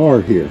no bar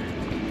here.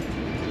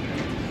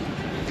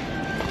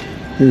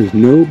 There is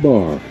no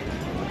bar.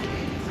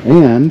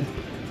 And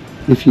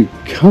if you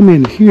come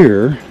in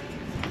here,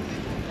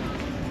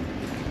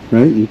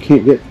 right, you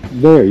can't get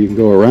there. You can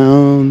go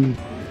around.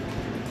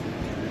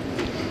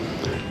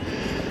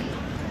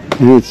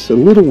 And it's a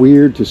little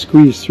weird to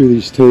squeeze through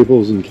these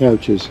tables and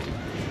couches,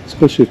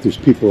 especially if there's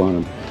people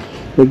on them.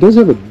 But it does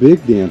have a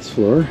big dance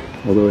floor,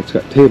 although it's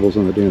got tables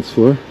on the dance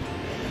floor.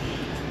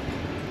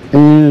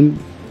 And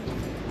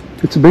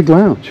it's a big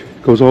lounge.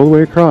 It goes all the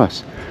way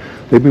across.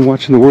 They've been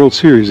watching the World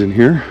Series in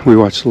here. We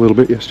watched a little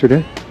bit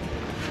yesterday.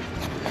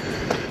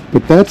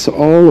 But that's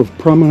all of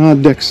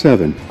Promenade Deck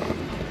 7.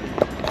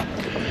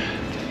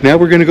 Now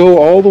we're going to go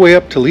all the way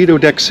up to Lido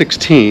Deck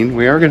 16.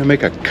 We are going to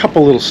make a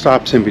couple little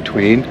stops in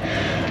between.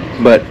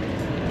 But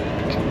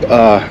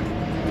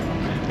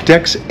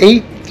decks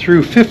 8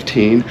 through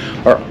 15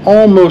 are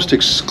almost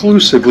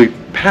exclusively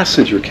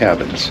passenger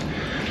cabins.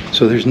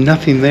 So there's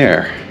nothing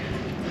there.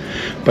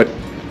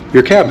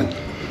 your cabin.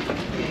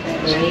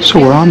 So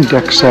we're on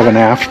deck 7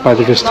 aft by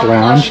the Vista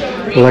Lounge.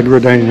 Allegro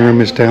dining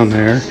room is down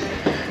there.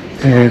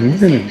 And we're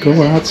going to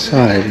go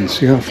outside and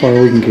see how far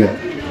we can get.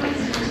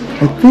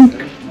 I think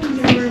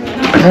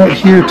out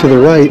here to the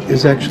right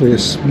is actually a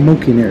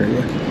smoking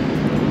area.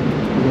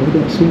 I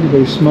don't see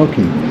anybody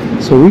smoking.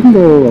 So we can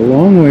go a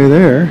long way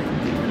there.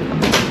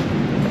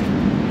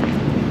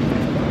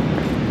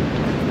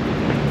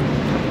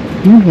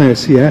 Normally I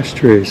see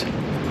ashtrays,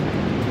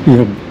 you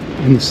know,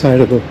 on the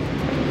side of the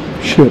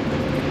ship.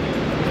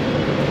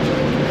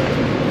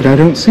 But I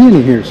don't see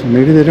any here, so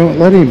maybe they don't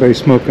let anybody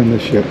smoke on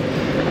this ship.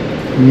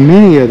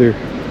 Many other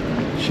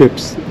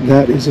ships,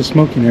 that is a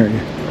smoking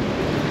area.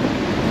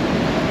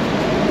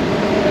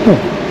 Oh,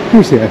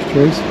 here's the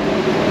ashtrays.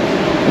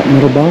 That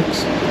metal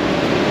box.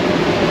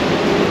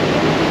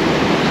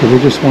 So they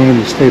just wanted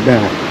to stay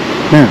back.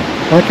 Now,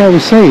 like I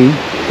was saying,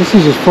 this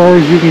is as far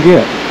as you can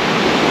get.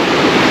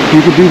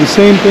 You could do the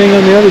same thing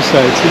on the other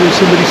side. See, there's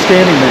somebody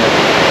standing there.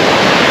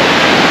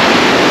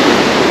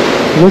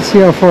 Let's see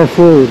how far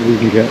forward we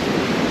can get.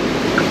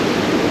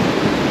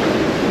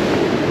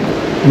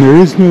 And there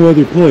is no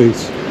other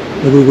place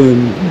other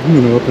than,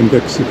 you know, up on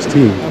deck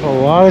 16. I have a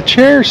lot of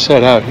chairs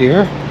set out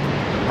here.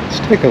 Let's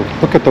take a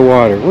look at the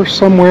water. We're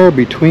somewhere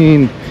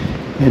between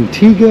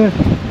Antigua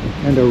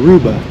and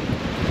Aruba.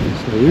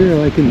 So we're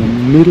like in the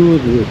middle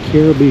of the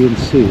Caribbean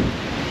Sea.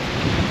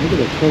 Look at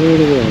the color of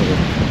the water.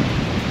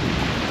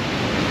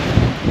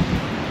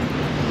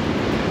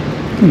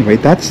 Anyway,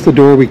 that's the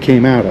door we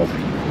came out of.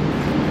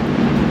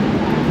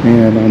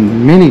 And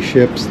on many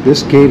ships,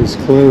 this gate is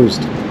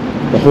closed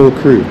the whole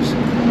cruise.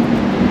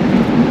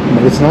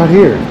 But it's not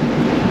here.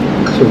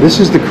 So this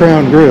is the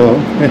Crown Grill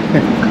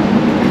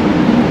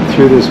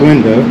through this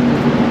window.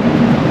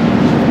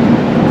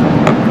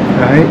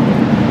 Right?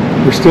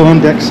 We're still on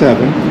deck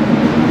 7.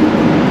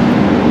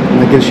 And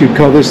I guess you'd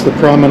call this the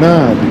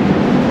promenade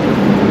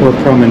or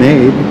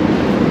promenade.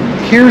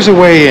 Here's a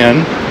way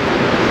in.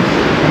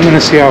 I'm going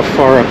to see how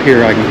far up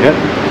here I can get.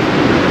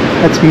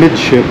 That's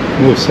midship,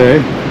 we'll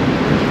say.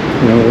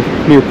 You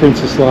know, near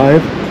Princess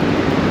Live.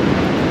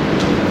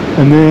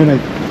 And then I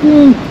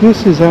think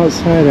this is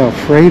outside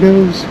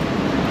Alfredo's.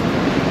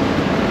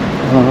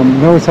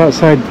 No, it's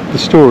outside the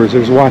stores.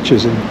 There's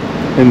watches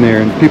in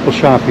there and people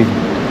shopping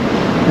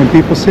and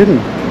people sitting.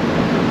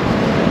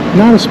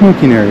 Not a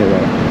smoking area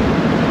though.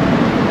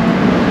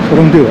 So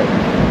don't do it.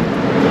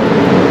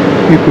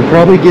 You could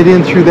probably get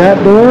in through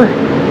that door.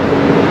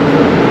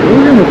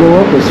 We're going to go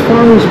up as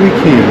far as we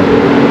can.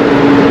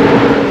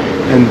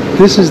 And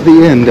this is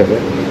the end of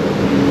it.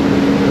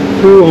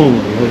 Crew only,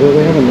 although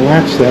they haven't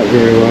latched that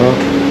very well.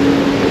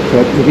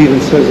 But it even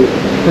says it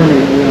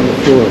permanently on the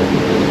floor.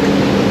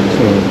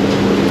 So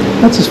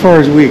that's as far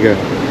as we go.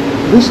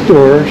 This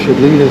door should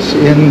lead us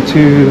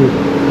into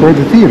where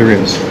the theater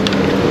is.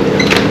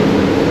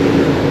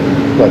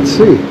 Let's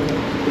see.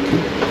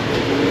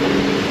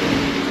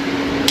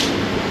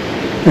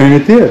 And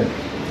it did.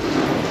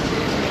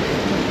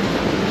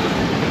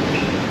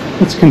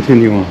 Let's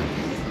continue on.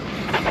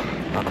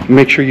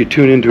 Make sure you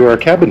tune into our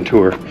cabin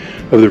tour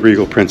of the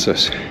Regal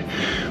Princess.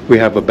 We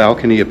have a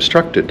balcony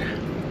obstructed.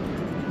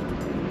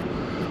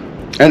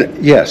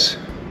 And yes,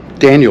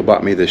 Daniel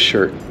bought me this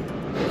shirt.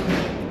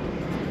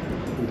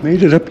 We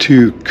made it up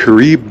to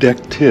Carib deck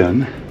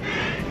 10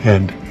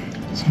 and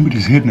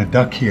somebody's hidden a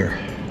duck here.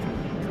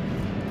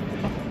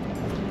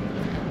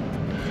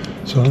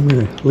 So I'm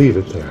going to leave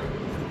it there.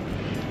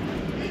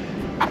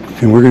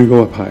 And we're going to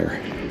go up higher.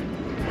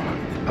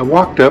 I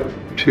walked up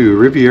to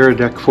Riviera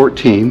deck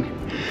 14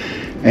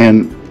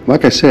 and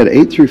like I said,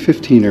 8 through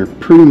 15 are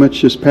pretty much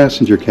just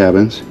passenger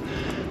cabins,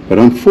 but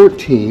on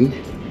 14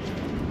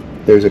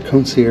 there's a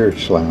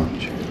concierge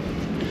lounge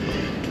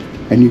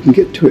and you can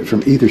get to it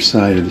from either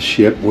side of the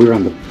ship. We're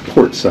on the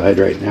port side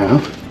right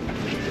now.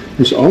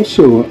 There's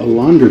also a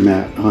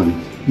laundromat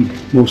on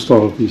most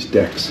all of these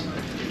decks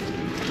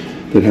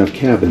that have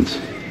cabins.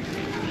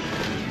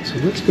 So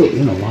let's go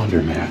in a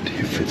laundromat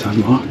if it's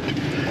unlocked.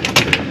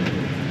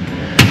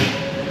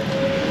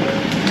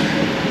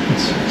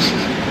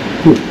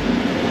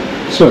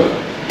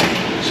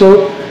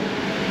 So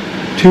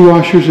 2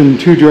 washers and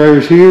 2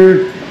 dryers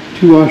here,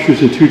 2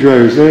 washers and 2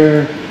 dryers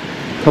there,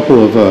 a couple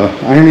of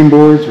ironing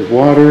boards with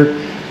water.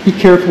 Be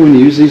careful when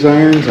you use these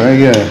irons.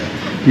 I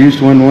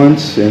used one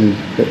once and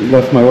it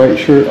left my white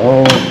shirt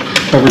all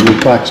covered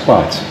with black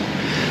spots.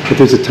 But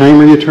there's a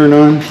timer you turn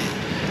on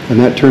and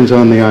that turns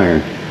on the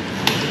iron.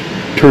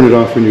 Turn it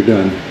off when you're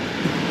done.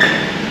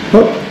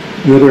 Oh,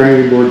 another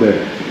ironing board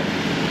there.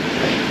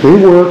 They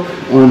work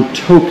on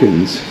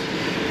tokens.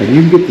 And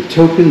you can get the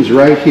tokens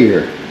right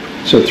here.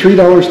 So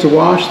 $3 to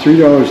wash,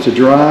 $3 to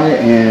dry,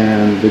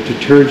 and the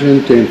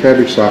detergent and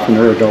fabric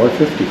softener are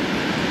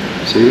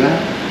 $1.50. See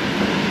that?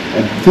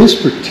 And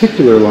this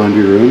particular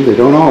laundry room, they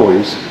don't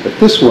always, but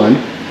this one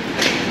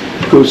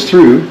goes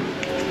through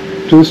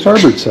to the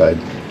starboard side.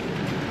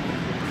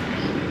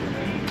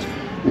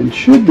 And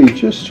should be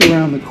just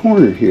around the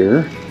corner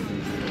here,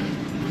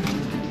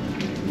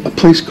 a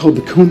place called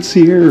the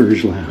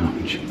Concierge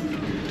Lounge.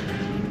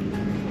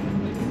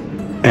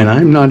 And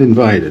I'm not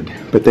invited,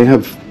 but they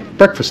have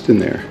breakfast in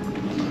there.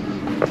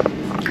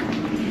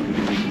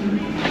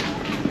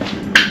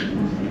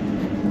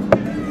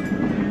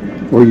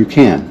 Or you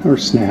can, or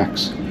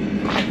snacks,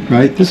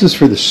 right? This is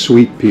for the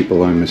sweet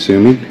people, I'm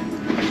assuming.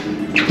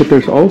 But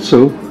there's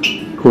also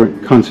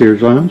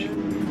concierge lounge,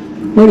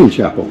 wedding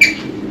chapel.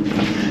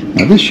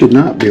 Now this should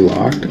not be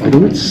locked,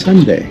 although it's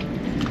Sunday,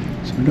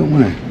 so I don't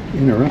want to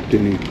interrupt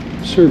any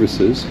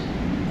services.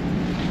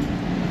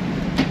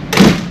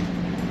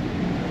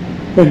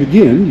 But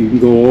again, you can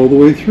go all the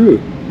way through.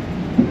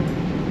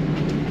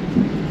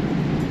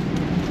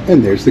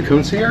 And there's the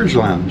concierge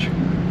lounge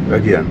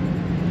again.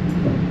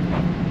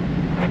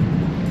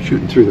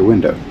 Shooting through the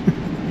window.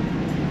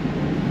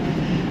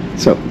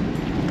 So,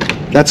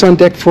 that's on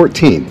deck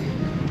 14.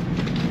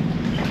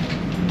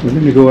 We're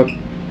going to go up,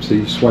 so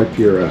you swipe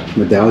your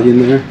medallion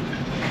there.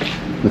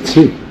 Let's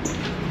see.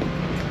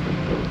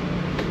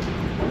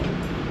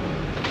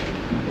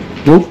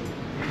 Nope.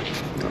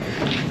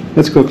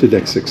 Let's go up to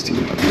deck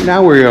 16.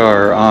 Now we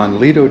are on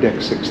Lido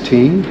deck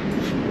 16,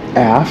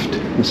 aft.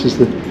 This is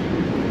the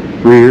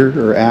rear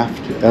or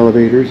aft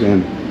elevators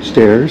and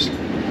stairs.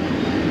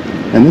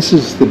 And this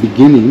is the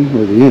beginning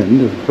or the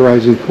end of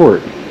Horizon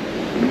Court.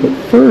 But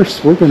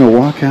first, we're going to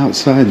walk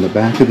outside in the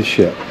back of the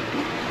ship.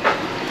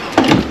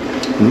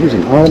 And there's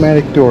an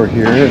automatic door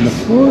here, and the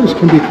floors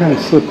can be kind of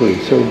slippery,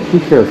 so be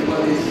careful.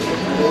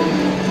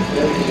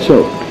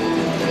 So,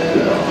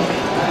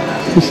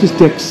 this is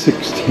deck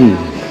 16.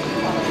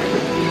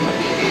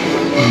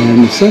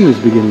 And the sun is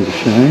beginning to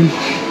shine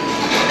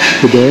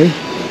today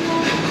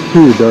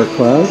through the dark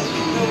clouds.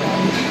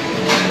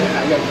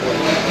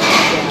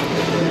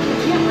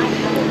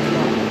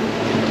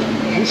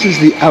 This is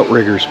the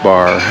Outriggers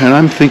bar, and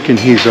I'm thinking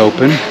he's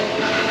open,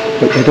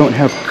 but they don't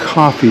have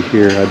coffee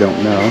here, I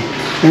don't know.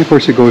 And of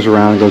course it goes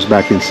around and goes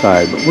back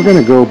inside, but we're going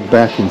to go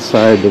back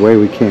inside the way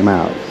we came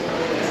out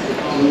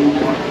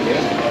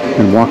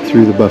and walk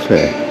through the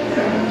buffet.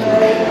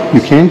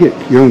 You can get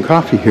your own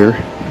coffee here.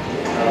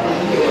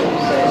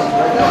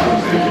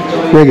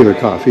 Regular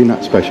coffee,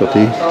 not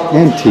specialty,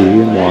 and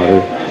tea and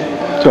water.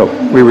 So,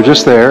 we were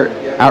just there,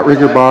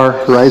 Outrigger Bar,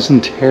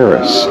 Horizon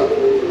Terrace.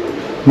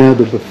 Now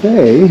the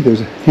buffet, there's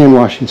a hand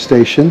washing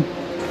station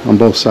on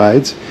both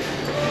sides.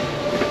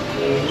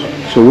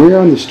 So we're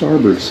on the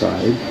starboard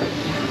side,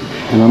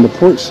 and on the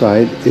port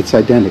side, it's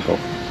identical,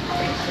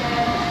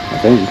 I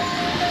think.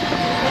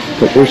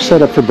 But we're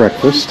set up for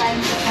breakfast.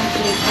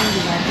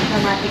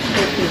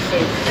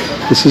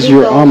 This is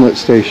your omelet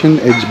station,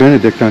 Eggs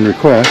Benedict on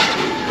request,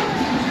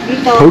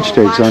 poached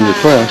eggs on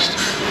request.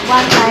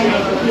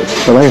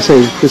 But like I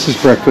say, this is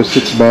breakfast.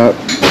 It's about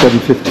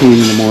 7:15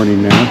 in the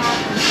morning now.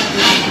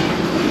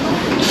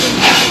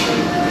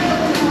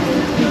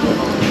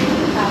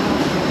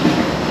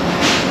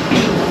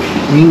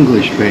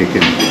 English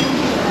bacon.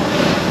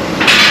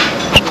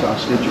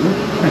 Sausage.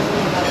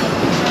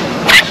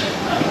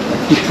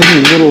 Keep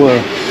putting little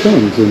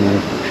things in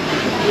there.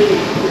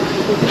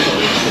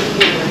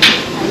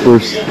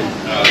 First,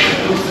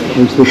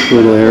 there's this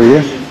little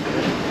area.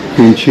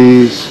 Cream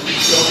cheese,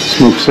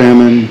 smoked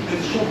salmon,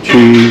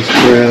 cheese,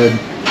 bread,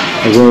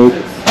 a rope.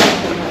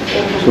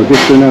 So I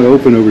guess they're not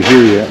open over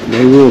here yet.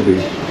 They will be.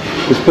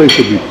 This place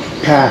will be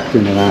packed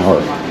in an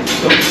hour.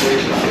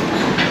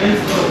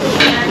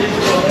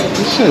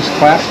 This says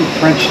classic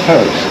French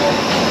toast.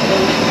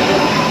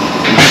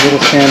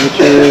 Little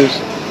sandwiches,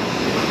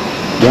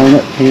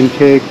 walnut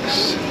pancakes,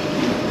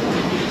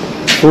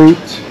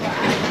 fruit.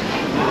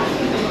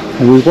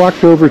 And we've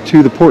walked over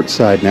to the port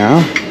side now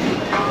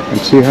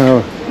and see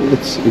how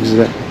it's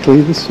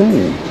exactly the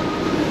same.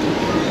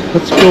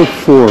 Let's go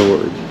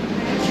forward.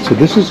 So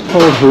this is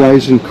called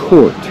Horizon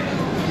Court.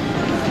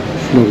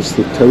 Notice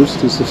the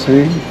toast is the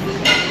same.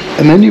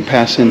 And then you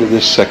pass into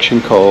this section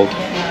called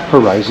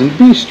Horizon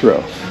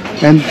Bistro.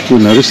 And you'll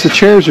notice the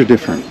chairs are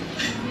different.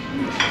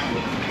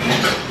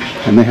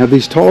 And they have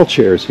these tall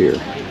chairs here.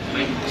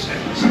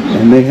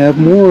 And they have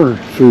more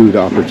food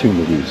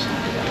opportunities.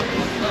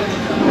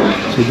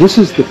 So this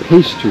is the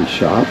pastry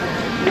shop.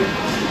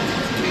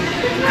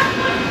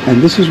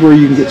 And this is where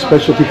you can get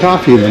specialty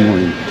coffee in the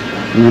morning.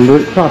 Remember,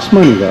 it costs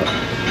money though.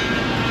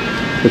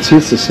 But see,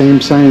 it's the same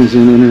sign as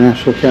in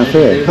International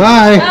Cafe.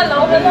 Hi!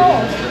 Hello,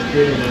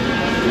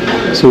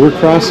 hello. So we're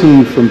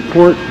crossing from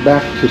port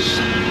back to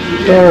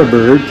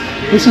starboard.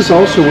 This is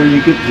also where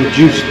you get the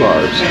juice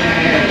bars.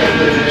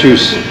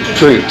 Juice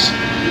drinks.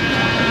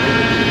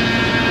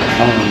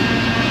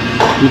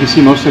 You can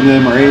see most of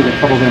them are 8, a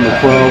couple of them are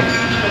 12.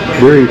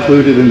 We're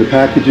included in the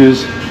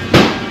packages.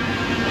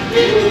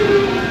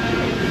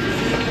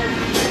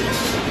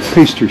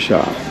 Pastry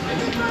shop.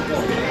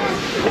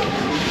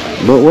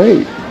 But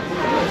wait,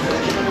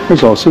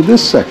 there's also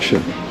this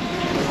section.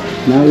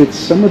 Now it's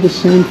some of the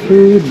same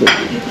food, but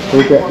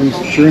they've got these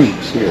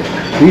drinks here.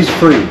 These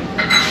free.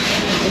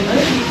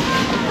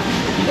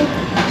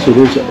 So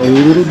there's a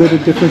little bit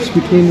of difference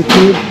between the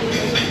two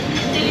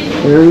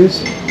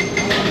areas.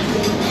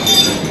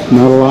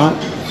 Not a lot.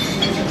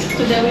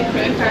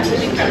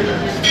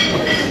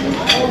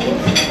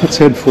 Let's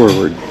head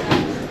forward.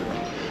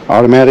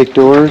 automatic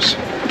doors.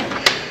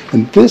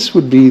 And this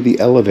would be the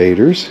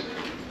elevators.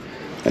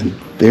 And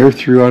they're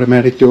through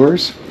automatic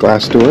doors,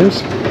 glass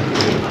doors.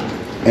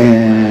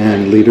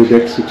 And Lido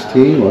deck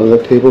 16, well,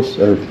 that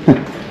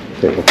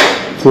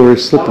floor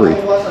is slippery.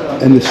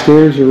 And the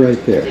stairs are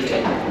right there.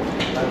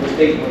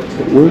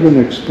 But we're going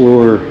to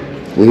explore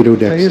Lido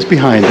deck 16. Is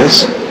behind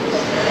us.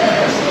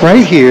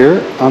 Right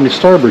here on the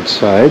starboard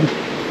side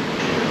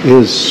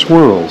is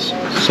Swirls,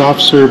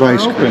 soft serve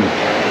ice cream.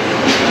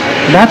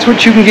 And that's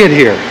what you can get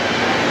here.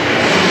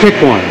 Pick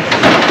one.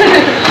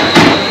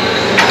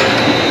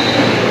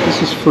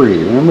 This is free.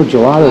 Remember,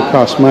 gelato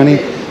costs money.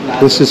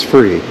 This is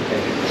free.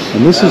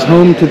 And this is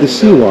home to the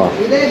sea walk.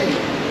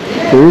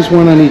 There is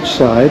one on each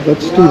side.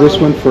 Let's do this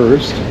one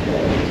first.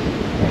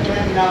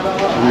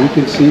 And you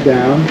can see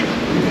down.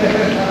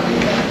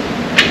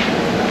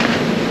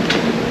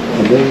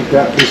 And then you've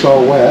got this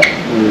all wet,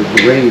 or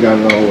the rain got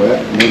it all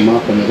wet, and we're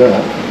mopping it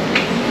up.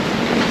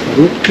 But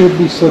it could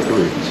be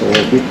slippery, so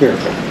be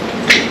careful.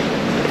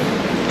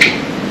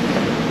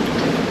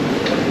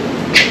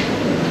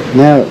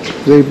 Now,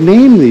 they've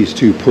named these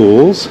two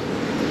pools.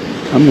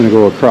 I'm going to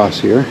go across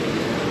here.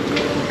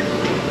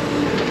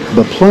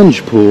 The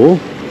plunge pool,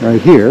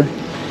 right here.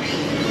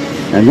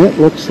 And it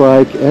looks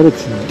like at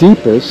its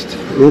deepest,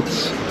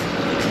 it's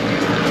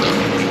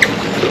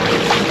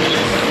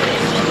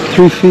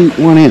 3 feet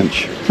 1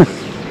 inch.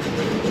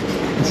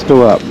 Let's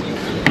go up.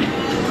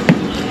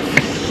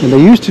 And they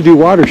used to do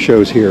water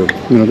shows here.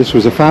 You know, this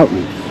was a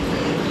fountain.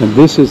 And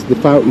this is the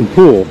fountain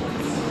pool.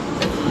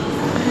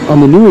 On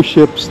the newer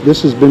ships,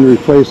 this has been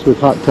replaced with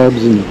hot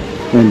tubs and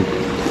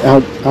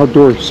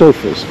outdoor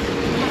sofas.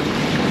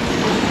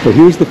 But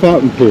here's the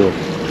fountain pool.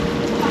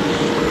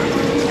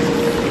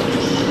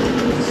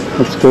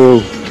 Let's go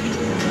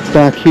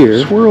back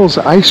here. Swirl's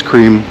ice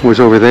cream was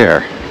over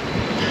there.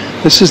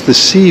 This is the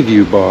Sea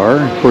View bar.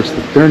 Of course,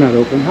 they're not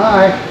open.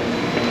 Hi!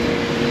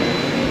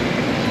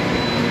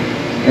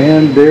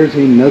 And there's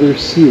another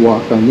sea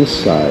walk on this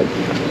side.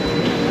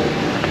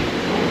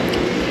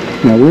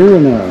 Now we're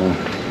in a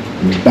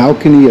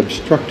balcony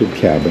obstructed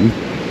cabin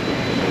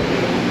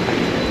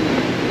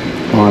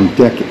on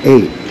deck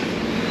 8.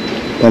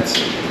 That's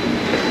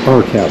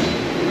our cabin.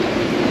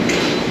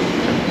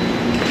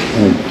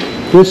 And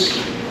this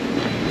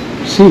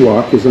sea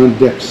walk is on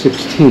deck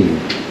 16.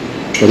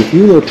 But if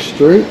you look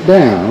straight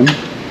down,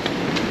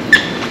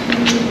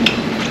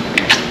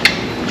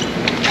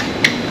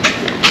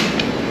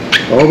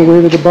 all the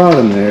way to the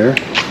bottom there,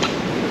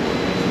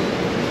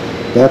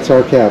 that's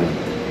our cabin.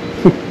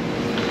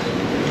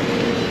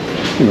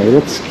 Anyway,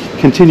 let's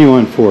continue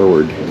on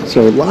forward.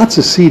 So lots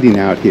of seating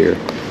out here.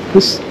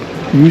 This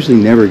usually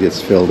never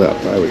gets filled up,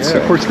 I would say.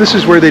 Of course, this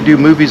is where they do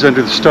movies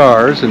under the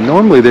stars, and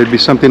normally there'd be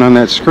something on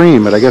that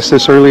screen, but I guess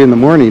this early in the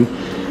morning,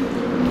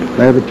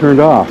 they have it turned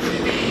off.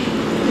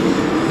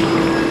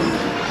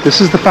 This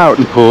is the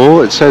fountain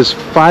pool. It says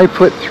 5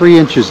 foot 3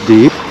 inches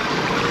deep.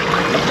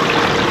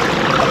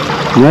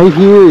 Right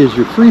here is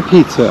your free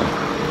pizza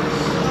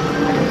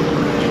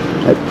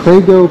at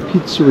Prego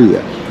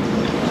Pizzeria.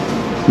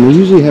 And they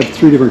usually have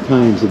 3 different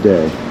kinds a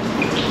day.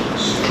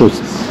 So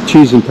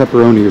cheese and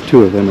pepperoni are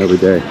 2 of them every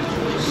day.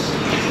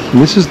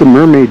 And this is the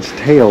Mermaid's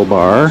Tail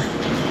bar.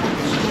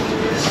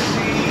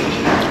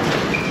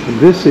 And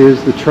this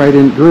is the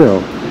Trident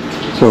Grill.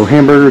 So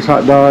hamburgers,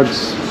 hot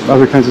dogs,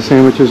 other kinds of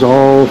sandwiches,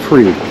 all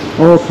free,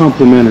 all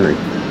complimentary,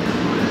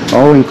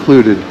 all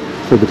included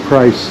for the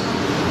price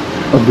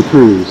of the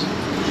cruise.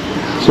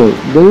 So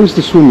there's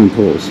the swimming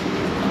pools.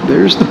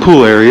 There's the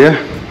pool area,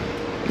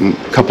 a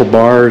couple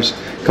bars,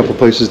 a couple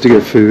places to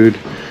get food.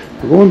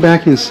 We're going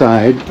back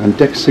inside on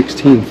deck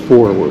 16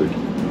 forward.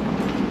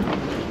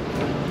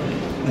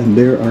 And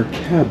there are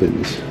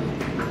cabins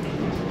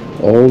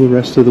all the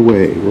rest of the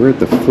way. We're at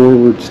the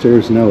forward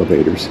stairs and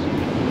elevators.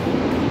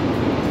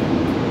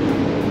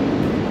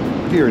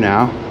 Here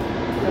now,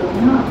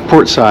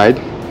 port side,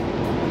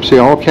 see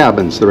all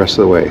cabins the rest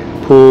of the way.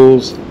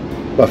 Pools,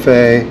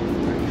 buffet.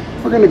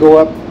 We're going to go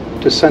up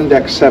to sun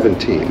deck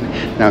 17.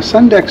 Now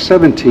sun deck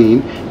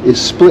 17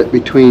 is split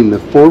between the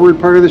forward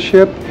part of the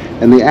ship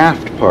and the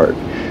aft part.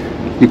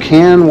 You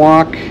can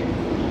walk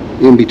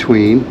in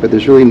between, but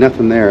there's really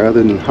nothing there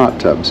other than hot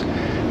tubs.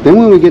 Then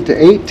when we get to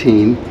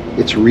 18,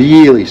 it's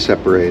really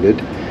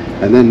separated,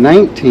 and then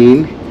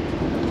 19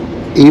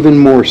 even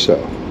more so,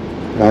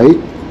 right?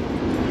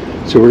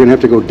 So we're going to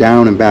have to go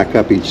down and back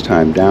up each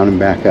time, down and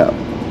back up.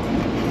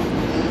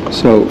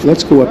 So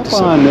let's go up to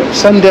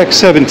sun deck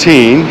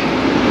 17,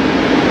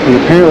 and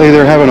apparently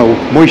they're having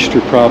a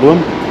moisture problem.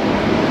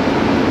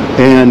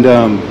 And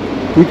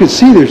you can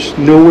see there's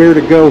nowhere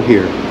to go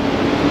here.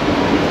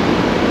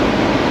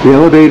 The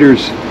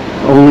elevators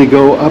only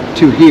go up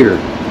to here.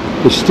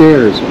 The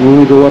stairs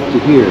only go up to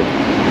here.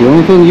 The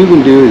only thing you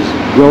can do is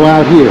go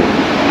out here.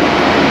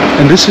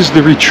 And this is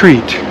the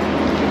retreat.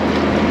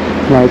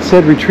 Now it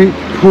said retreat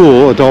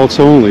pool, adults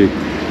only.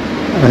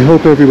 I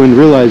hope everyone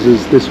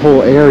realizes this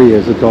whole area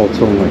is adults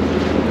only.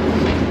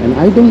 And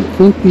I don't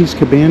think these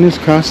cabanas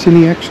cost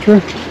any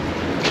extra,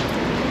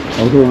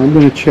 although I'm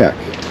going to check.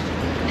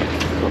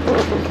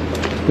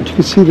 But you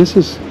can see this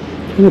is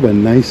kind of a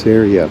nice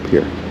area up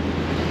here.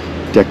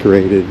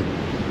 Decorated.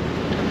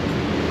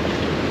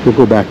 We'll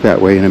go back that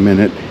way in a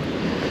minute.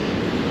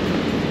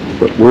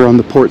 But we're on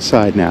the port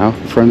side now.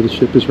 The front of the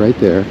ship is right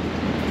there.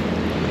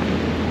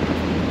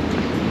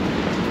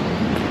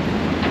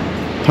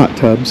 Hot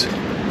tubs.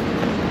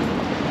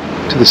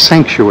 To the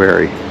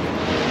sanctuary.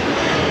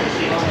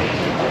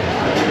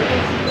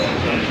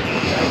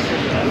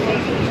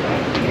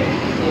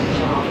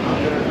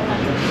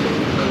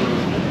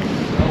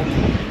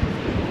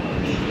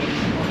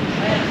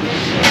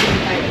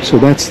 So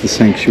that's the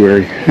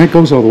sanctuary. And it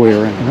goes all the way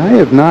around. I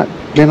have not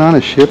been on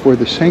a ship where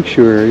the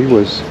sanctuary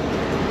was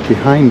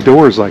behind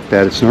doors like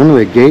that. It's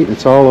normally a gate and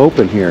it's all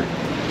open here.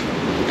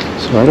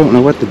 So I don't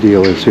know what the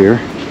deal is here.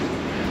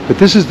 But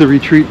this is the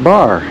retreat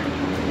bar.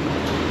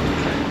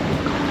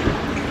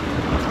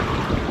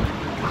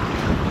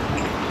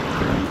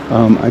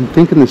 I'm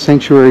thinking the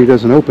sanctuary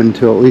doesn't open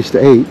until at least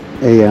 8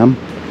 a.m.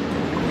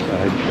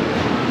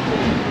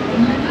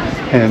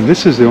 And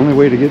this is the only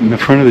way to get in the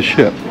front of the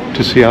ship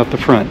to see out the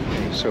front.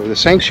 So the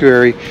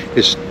sanctuary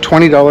is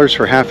 $20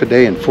 for half a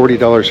day and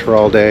 $40 for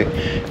all day.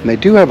 And they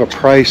do have a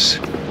price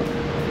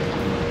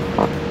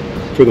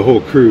for the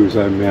whole cruise,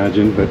 I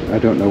imagine, but I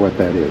don't know what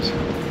that is.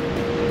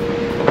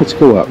 Let's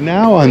go up.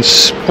 Now on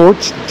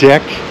Sports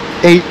Deck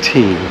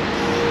 18.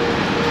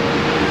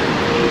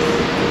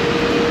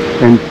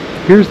 And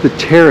here's the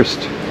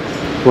terraced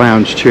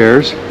lounge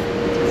chairs.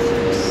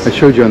 I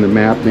showed you on the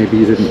map, maybe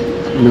you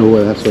didn't know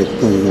where that's what I was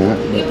pointing at.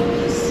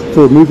 But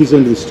for Movies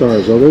Under the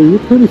Stars, although you're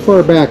pretty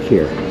far back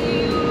here.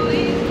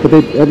 But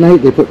at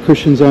night they put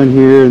cushions on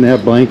here and they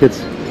have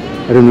blankets.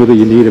 I don't know that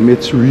you need them.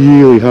 It's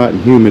really hot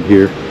and humid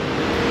here.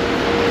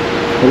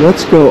 But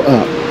let's go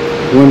up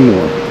one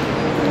more.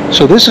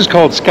 So this is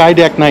called Sky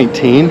Deck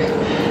 19.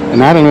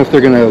 And I don't know if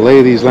they're going to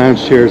lay these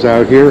lounge chairs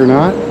out here or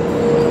not.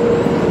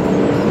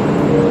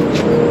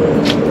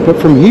 But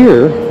from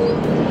here,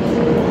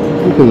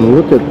 you can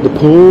look at the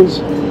pools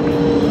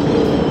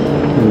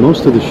and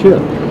most of the ship,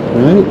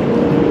 right?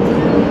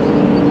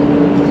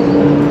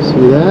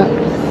 See that?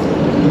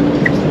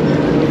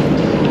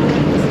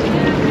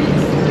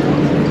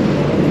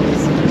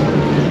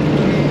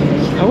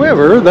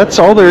 However, that's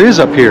all there is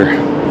up here.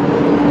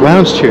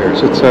 Lounge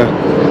chairs. It's a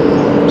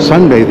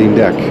sunbathing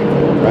deck,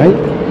 right?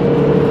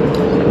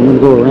 I'm going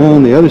to go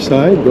around the other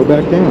side, go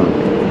back down.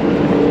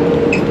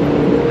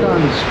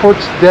 On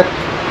Sports Deck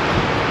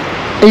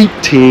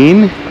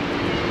 18,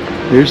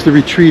 there's the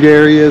retreat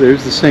area,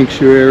 there's the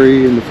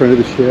sanctuary in the front of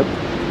the ship.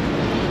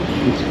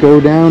 Let's go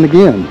down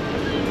again.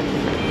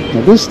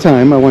 Now this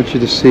time I want you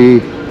to see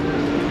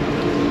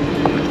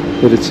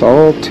that it's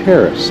all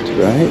terraced,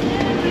 right?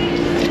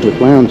 With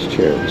lounge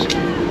chairs.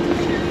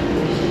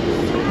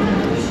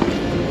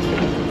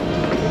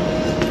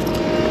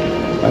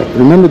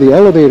 Remember the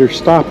elevator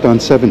stopped on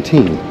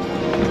 17,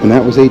 and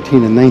that was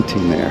 18 and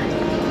 19 there.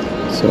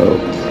 So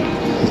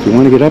if you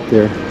want to get up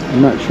there,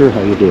 I'm not sure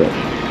how you do it.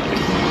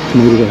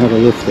 Maybe they have a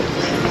lift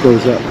that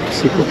goes up.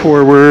 Super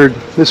forward,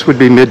 this would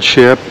be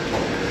midship,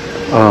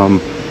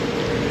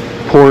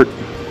 port,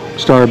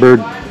 starboard,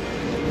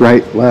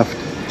 right, left.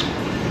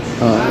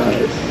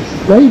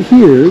 Right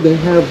here they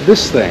have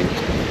this thing.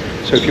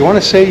 So if you want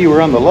to say you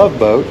were on the Love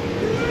Boat,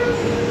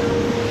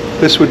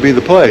 this would be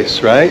the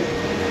place, right?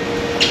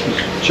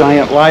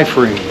 Giant life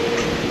ring.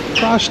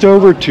 Crossed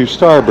over to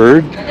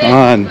starboard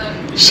on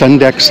Sun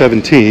Deck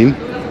 17.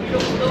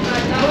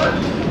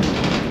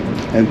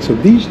 And so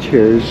these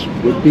chairs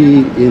would be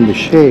in the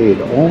shade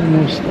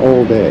almost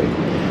all day.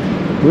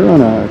 We're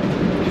on a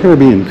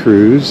Caribbean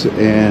cruise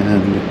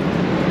and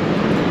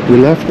we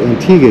left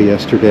Antigua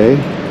yesterday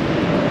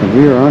and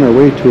we are on our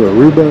way to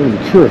Aruba and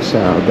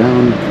Curacao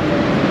down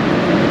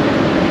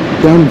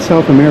in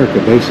South America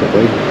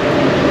basically.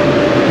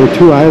 There are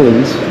two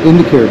islands in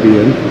the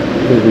Caribbean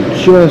that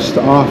are just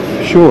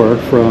offshore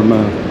from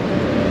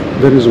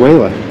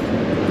Venezuela,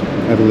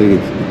 I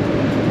believe.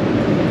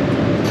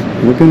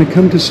 We're going to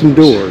come to some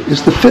doors.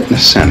 It's the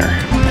fitness center.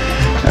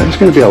 There's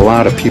going to be a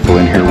lot of people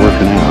in here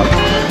working out,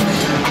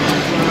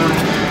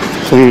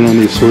 playing on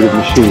these sort of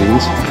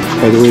machines.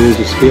 By the way, there's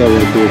a scale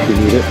right there if you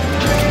need it.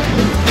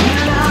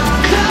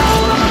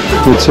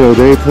 And so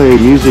they play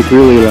music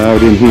really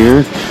loud in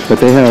here, but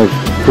they have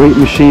weight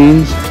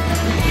machines,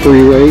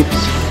 free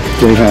weights.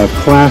 They have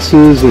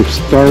classes. They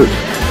start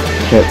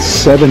at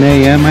 7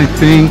 a.m. I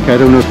think. I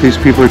don't know if these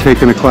people are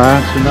taking a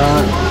class or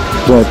not,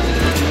 but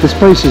this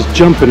place is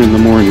jumping in the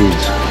mornings.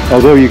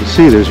 Although you can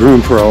see there's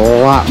room for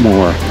a lot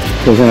more.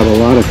 They have a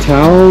lot of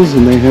towels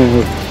and they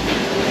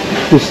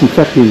have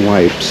disinfecting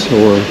wipes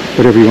or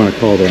whatever you want to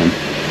call them.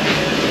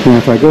 Now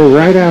if I go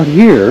right out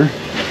here,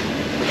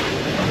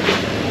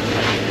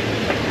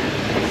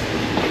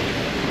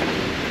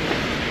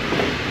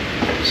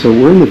 so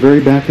we're in the very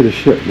back of the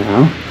ship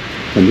now,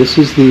 and this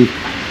is the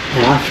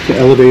aft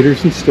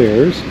elevators and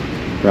stairs,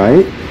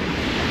 right?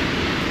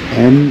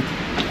 And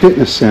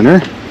fitness center.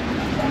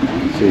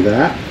 See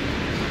that?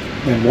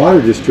 And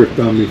water just dripped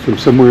on me from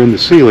somewhere in the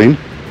ceiling.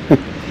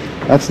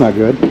 That's not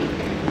good.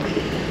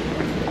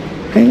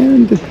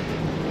 And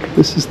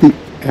this is the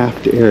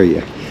aft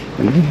area.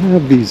 And they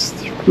have these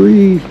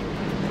 3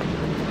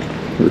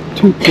 or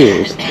 2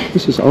 pools.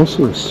 This is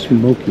also a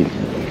smoking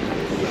area.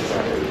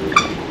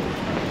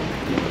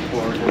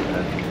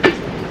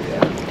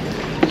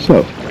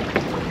 So,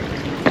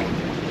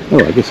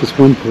 oh, I guess it's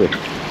 1 pool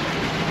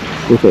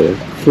with a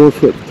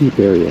 4-foot deep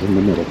area in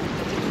the middle.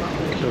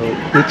 So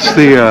it's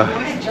the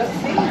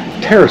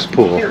terrace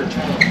pool.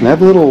 And they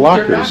have little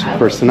lockers. Of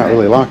course, they're not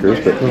really lockers,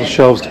 but little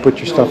shelves to put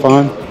your stuff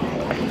on.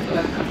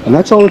 And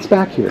that's all that's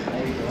back here.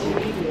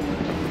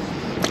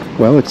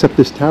 Well, except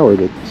this tower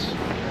that's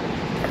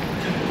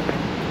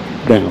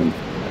down.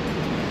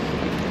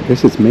 I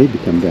guess it's made to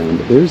come down,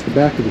 but there's the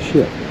back of the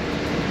ship.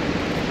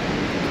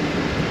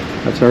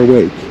 That's our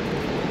wake.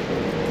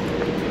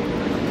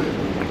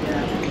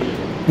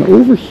 Now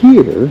over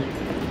here,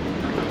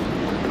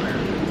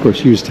 of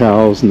course, used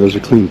towels, and those are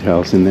clean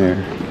towels in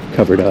there,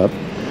 covered up.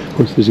 Of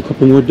course, there's a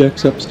couple more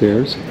decks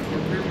upstairs,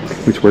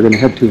 which we're going to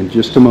head to in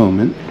just a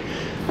moment.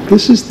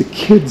 This is the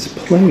kids'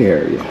 play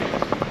area.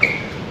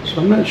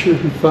 So I'm not sure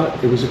who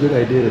thought it was a good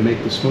idea to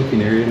make the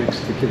smoking area next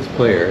to the kids'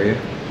 play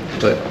area,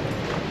 but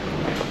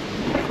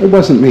it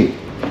wasn't me.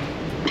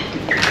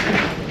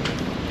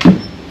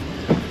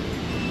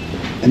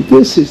 And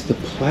this is the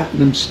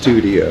Platinum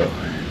Studio.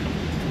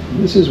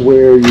 This is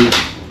where you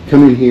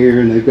come in here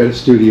and they've got a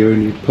studio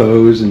and you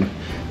pose and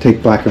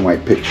take black and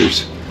white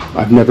pictures.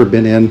 I've never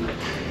been in.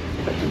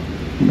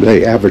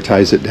 They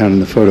advertise it down in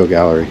the photo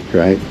gallery,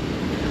 right?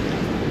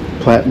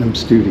 Platinum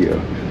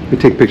Studio. We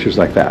take pictures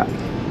like that.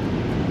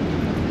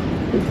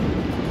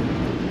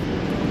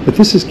 But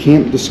this is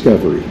Camp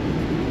Discovery.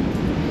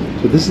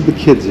 So this is the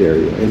kids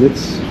area, and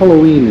it's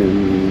Halloween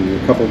in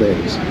a couple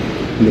days.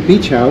 And the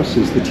beach house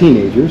is the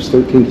teenagers,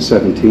 13 to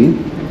 17.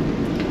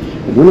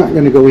 And we're not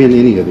going to go in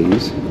any of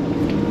these.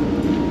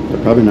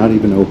 They're probably not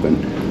even open.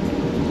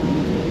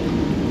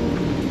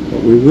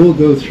 But we will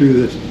go through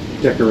this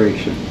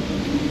decoration.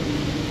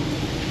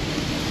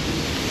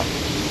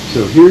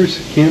 So here's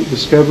Camp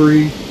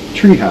Discovery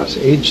Treehouse,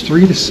 age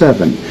 3 to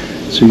 7.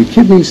 So your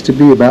kid needs to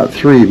be about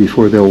 3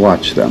 before they'll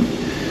watch them.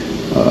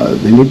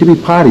 They need to be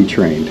potty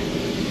trained.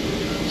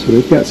 So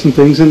they've got some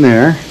things in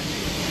there.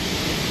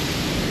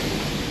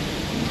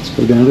 Let's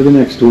go down to the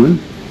next one.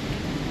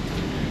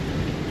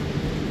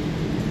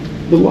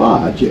 The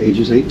Lodge,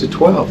 ages 8 to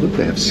 12. Look,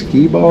 they have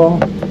skee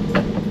ball,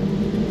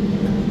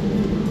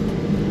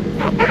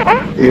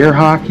 air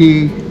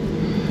hockey,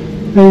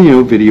 and, you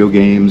know, video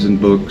games and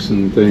books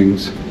and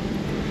things.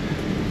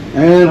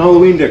 And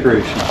Halloween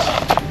decorations.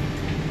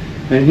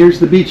 And here's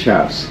the beach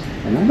house.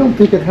 And I don't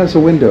think it has a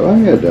window. Oh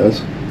yeah, it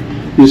does.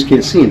 You just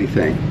can't see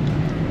anything.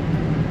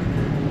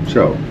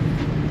 So,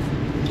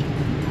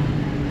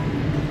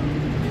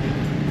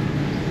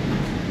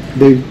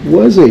 there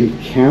was a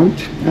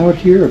count out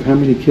here of how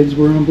many kids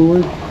were on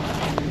board.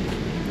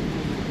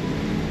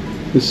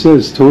 This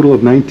says total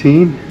of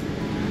 19.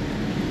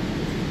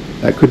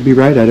 That could be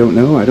right, I don't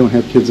know. I don't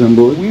have kids on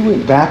board. We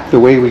went back the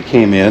way we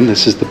came in.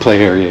 This is the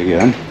play area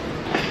again.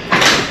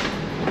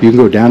 You can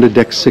go down to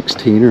deck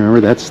 16.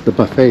 Remember, that's the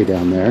buffet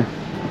down there.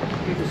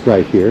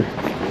 Right here.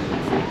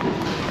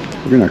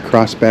 We're going to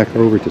cross back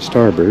over to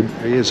starboard.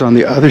 There he is on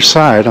the other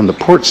side, on the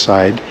port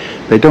side.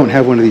 They don't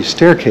have one of these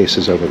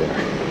staircases over there.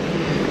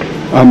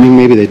 I mean,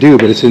 maybe they do,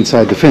 but it's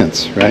inside the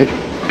fence, right?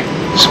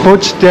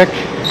 Sports deck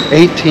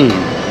 18.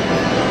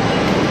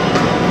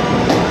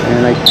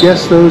 And I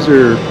guess those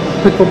are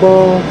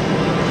pickleball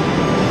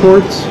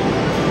courts.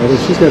 Although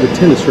she's got a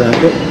tennis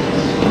racket,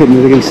 hitting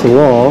it against the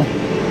wall.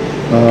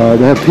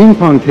 They have ping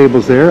pong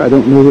tables there. I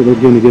don't know that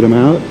they're going to get them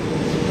out.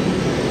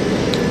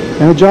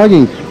 And a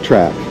jogging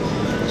track.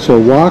 So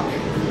walk,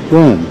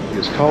 run.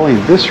 Is calling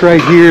this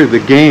right here the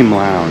game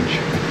lounge.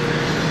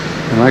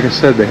 And like I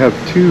said, they have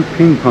 2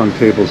 ping pong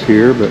tables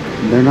here, but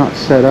they're not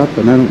set up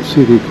and I don't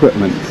see the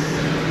equipment.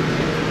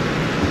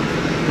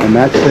 And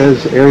that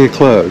says area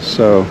closed,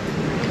 so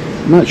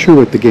I'm not sure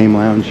what the game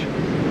lounge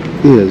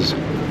is.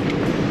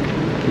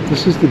 But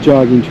this is the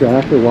jogging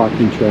track or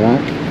walking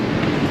track.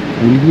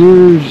 And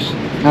here's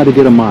how to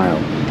get a mile.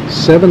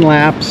 7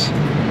 laps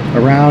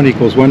around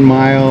equals 1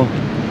 mile.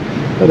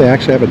 Oh, they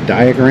actually have a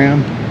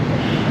diagram.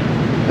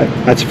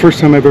 That's the first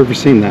time I've ever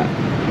seen that.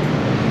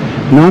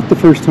 Not the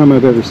first time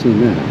I've ever seen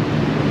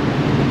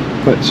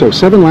that. But so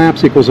 7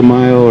 laps equals a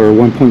mile or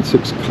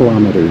 1.6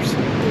 kilometers,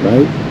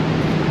 right?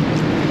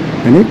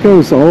 And it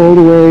goes all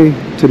the way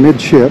to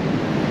midship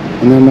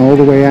and then all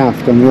the way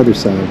aft on the other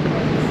side.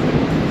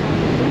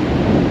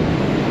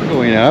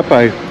 Going up,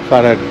 I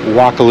thought I'd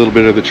walk a little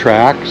bit of the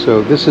track.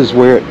 So this is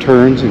where it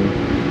turns and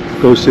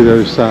goes to the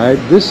other side.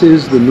 This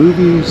is the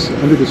Movies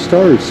Under the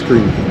Stars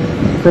screen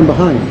from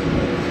behind.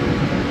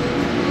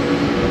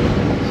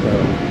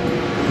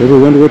 Ever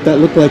wonder what that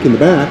looked like in the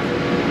back?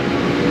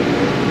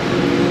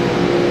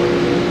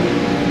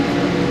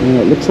 And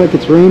it looks like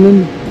it's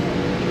raining,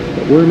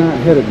 but we're not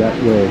headed that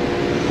way.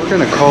 We're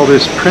going to call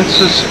this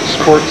Princess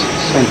Sports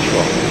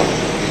Central.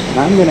 And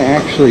I'm going to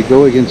actually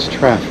go against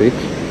traffic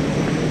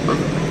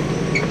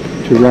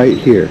to right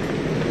here,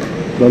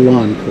 the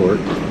lawn court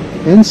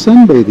and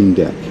sunbathing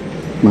deck,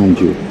 mind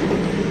you.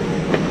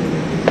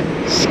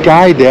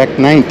 Sky Deck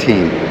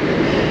 19.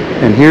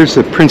 And here's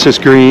the Princess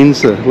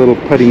Greens, the little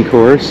putting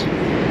course.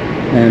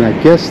 And I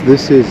guess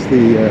this is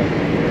the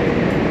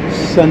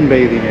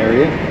sunbathing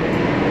area.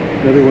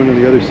 Another one on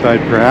the other side,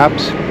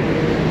 perhaps.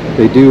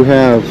 They do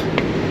have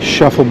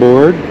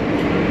shuffleboard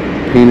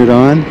painted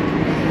on.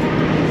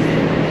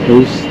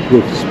 There's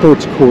the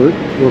sports court,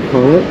 we'll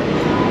call it.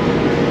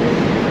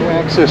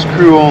 Access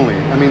crew only.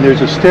 I mean,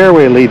 there's a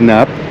stairway leading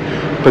up,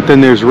 but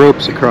then there's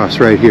ropes across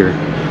right here.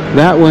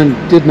 That one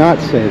did not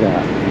say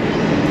that.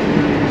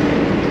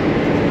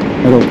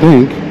 I don't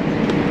think.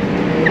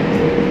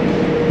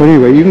 But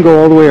anyway, you can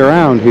go all the way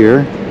around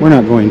here. We're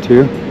not going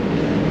to.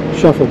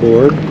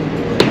 Shuffleboard.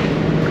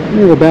 Let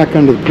me go back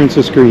onto the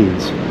Princess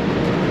Greens.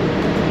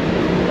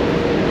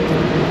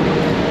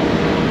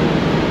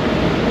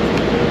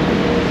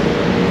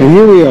 And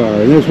here we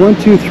are. And there's 1,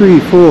 2, 3,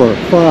 4,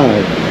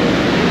 5,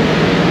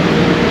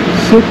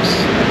 6,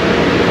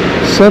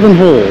 7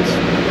 holes.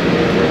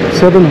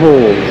 7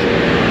 holes.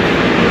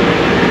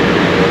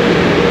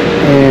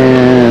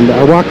 And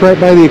I walked right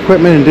by the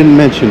equipment and didn't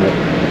mention it.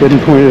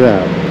 Didn't point it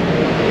out.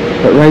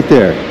 But right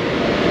there.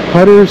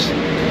 Putters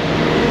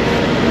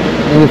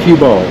and a few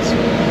balls.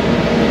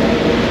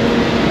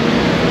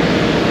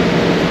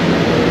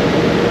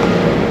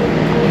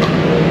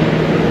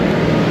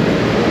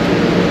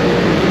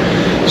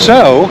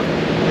 So,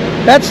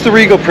 that's the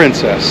Regal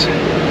Princess.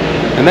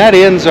 And that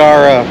ends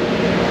our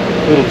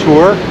little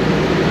tour.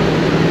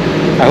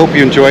 I hope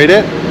you enjoyed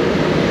it.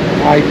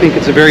 I think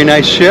it's a very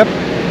nice ship.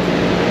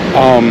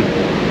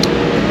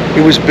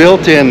 It was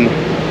built in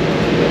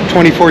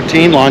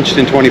 2014, launched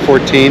in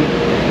 2014,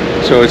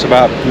 so it's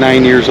about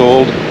 9 years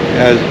old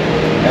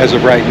as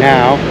of right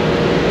now.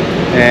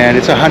 And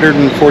it's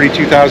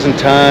 142,000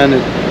 ton.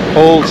 It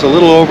holds a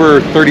little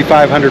over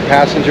 3,500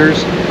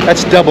 passengers.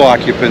 That's double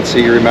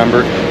occupancy,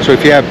 remember. So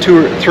if you have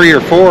 2 or 3 or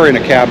 4 in a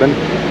cabin,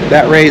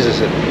 that raises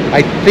it.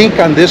 I think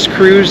on this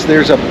cruise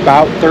there's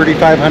about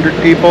 3,500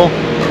 people,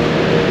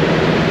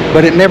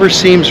 but it never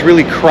seems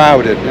really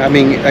crowded. I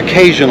mean,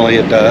 occasionally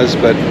it does,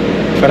 but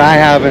I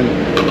haven't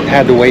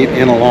had to wait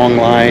in a long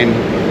line.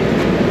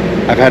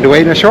 I've had to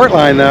wait in a short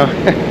line though.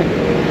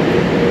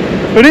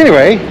 But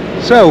anyway,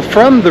 so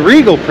from the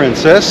Regal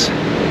Princess,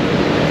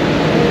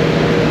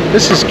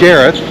 this is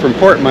Gareth from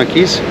Port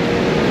Monkeys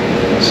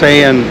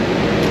saying,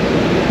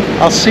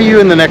 I'll see you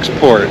in the next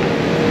port.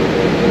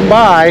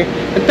 Bye,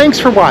 and thanks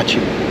for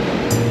watching.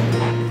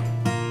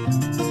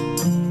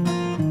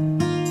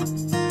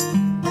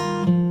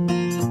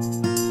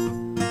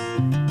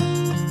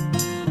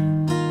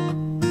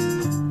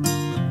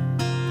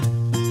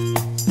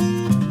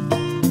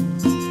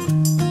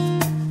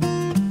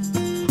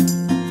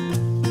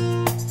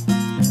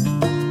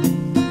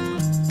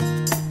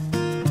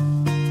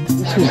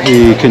 This is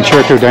the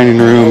concerto dining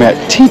room at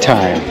tea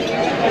time.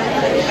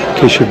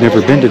 In case you've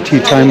never been to tea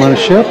time on a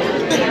ship.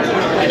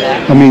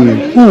 I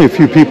mean, only a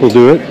few people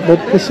do it, but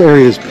this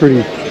area is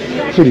pretty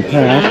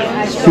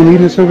packed. Is he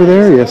leading us over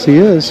there? Yes, he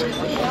is.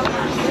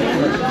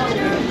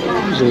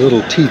 There's a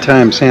little tea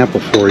time sample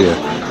for you.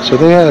 So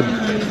they had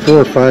 4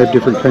 or 5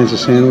 different kinds of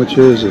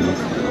sandwiches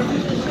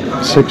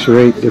and 6 or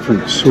 8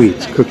 different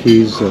sweets,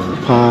 cookies,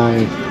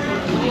 pie,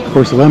 of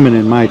course lemon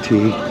in my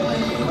tea.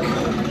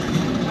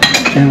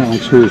 Anna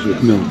likes hers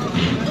with milk.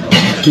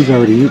 She's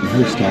already eaten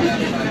her stuff.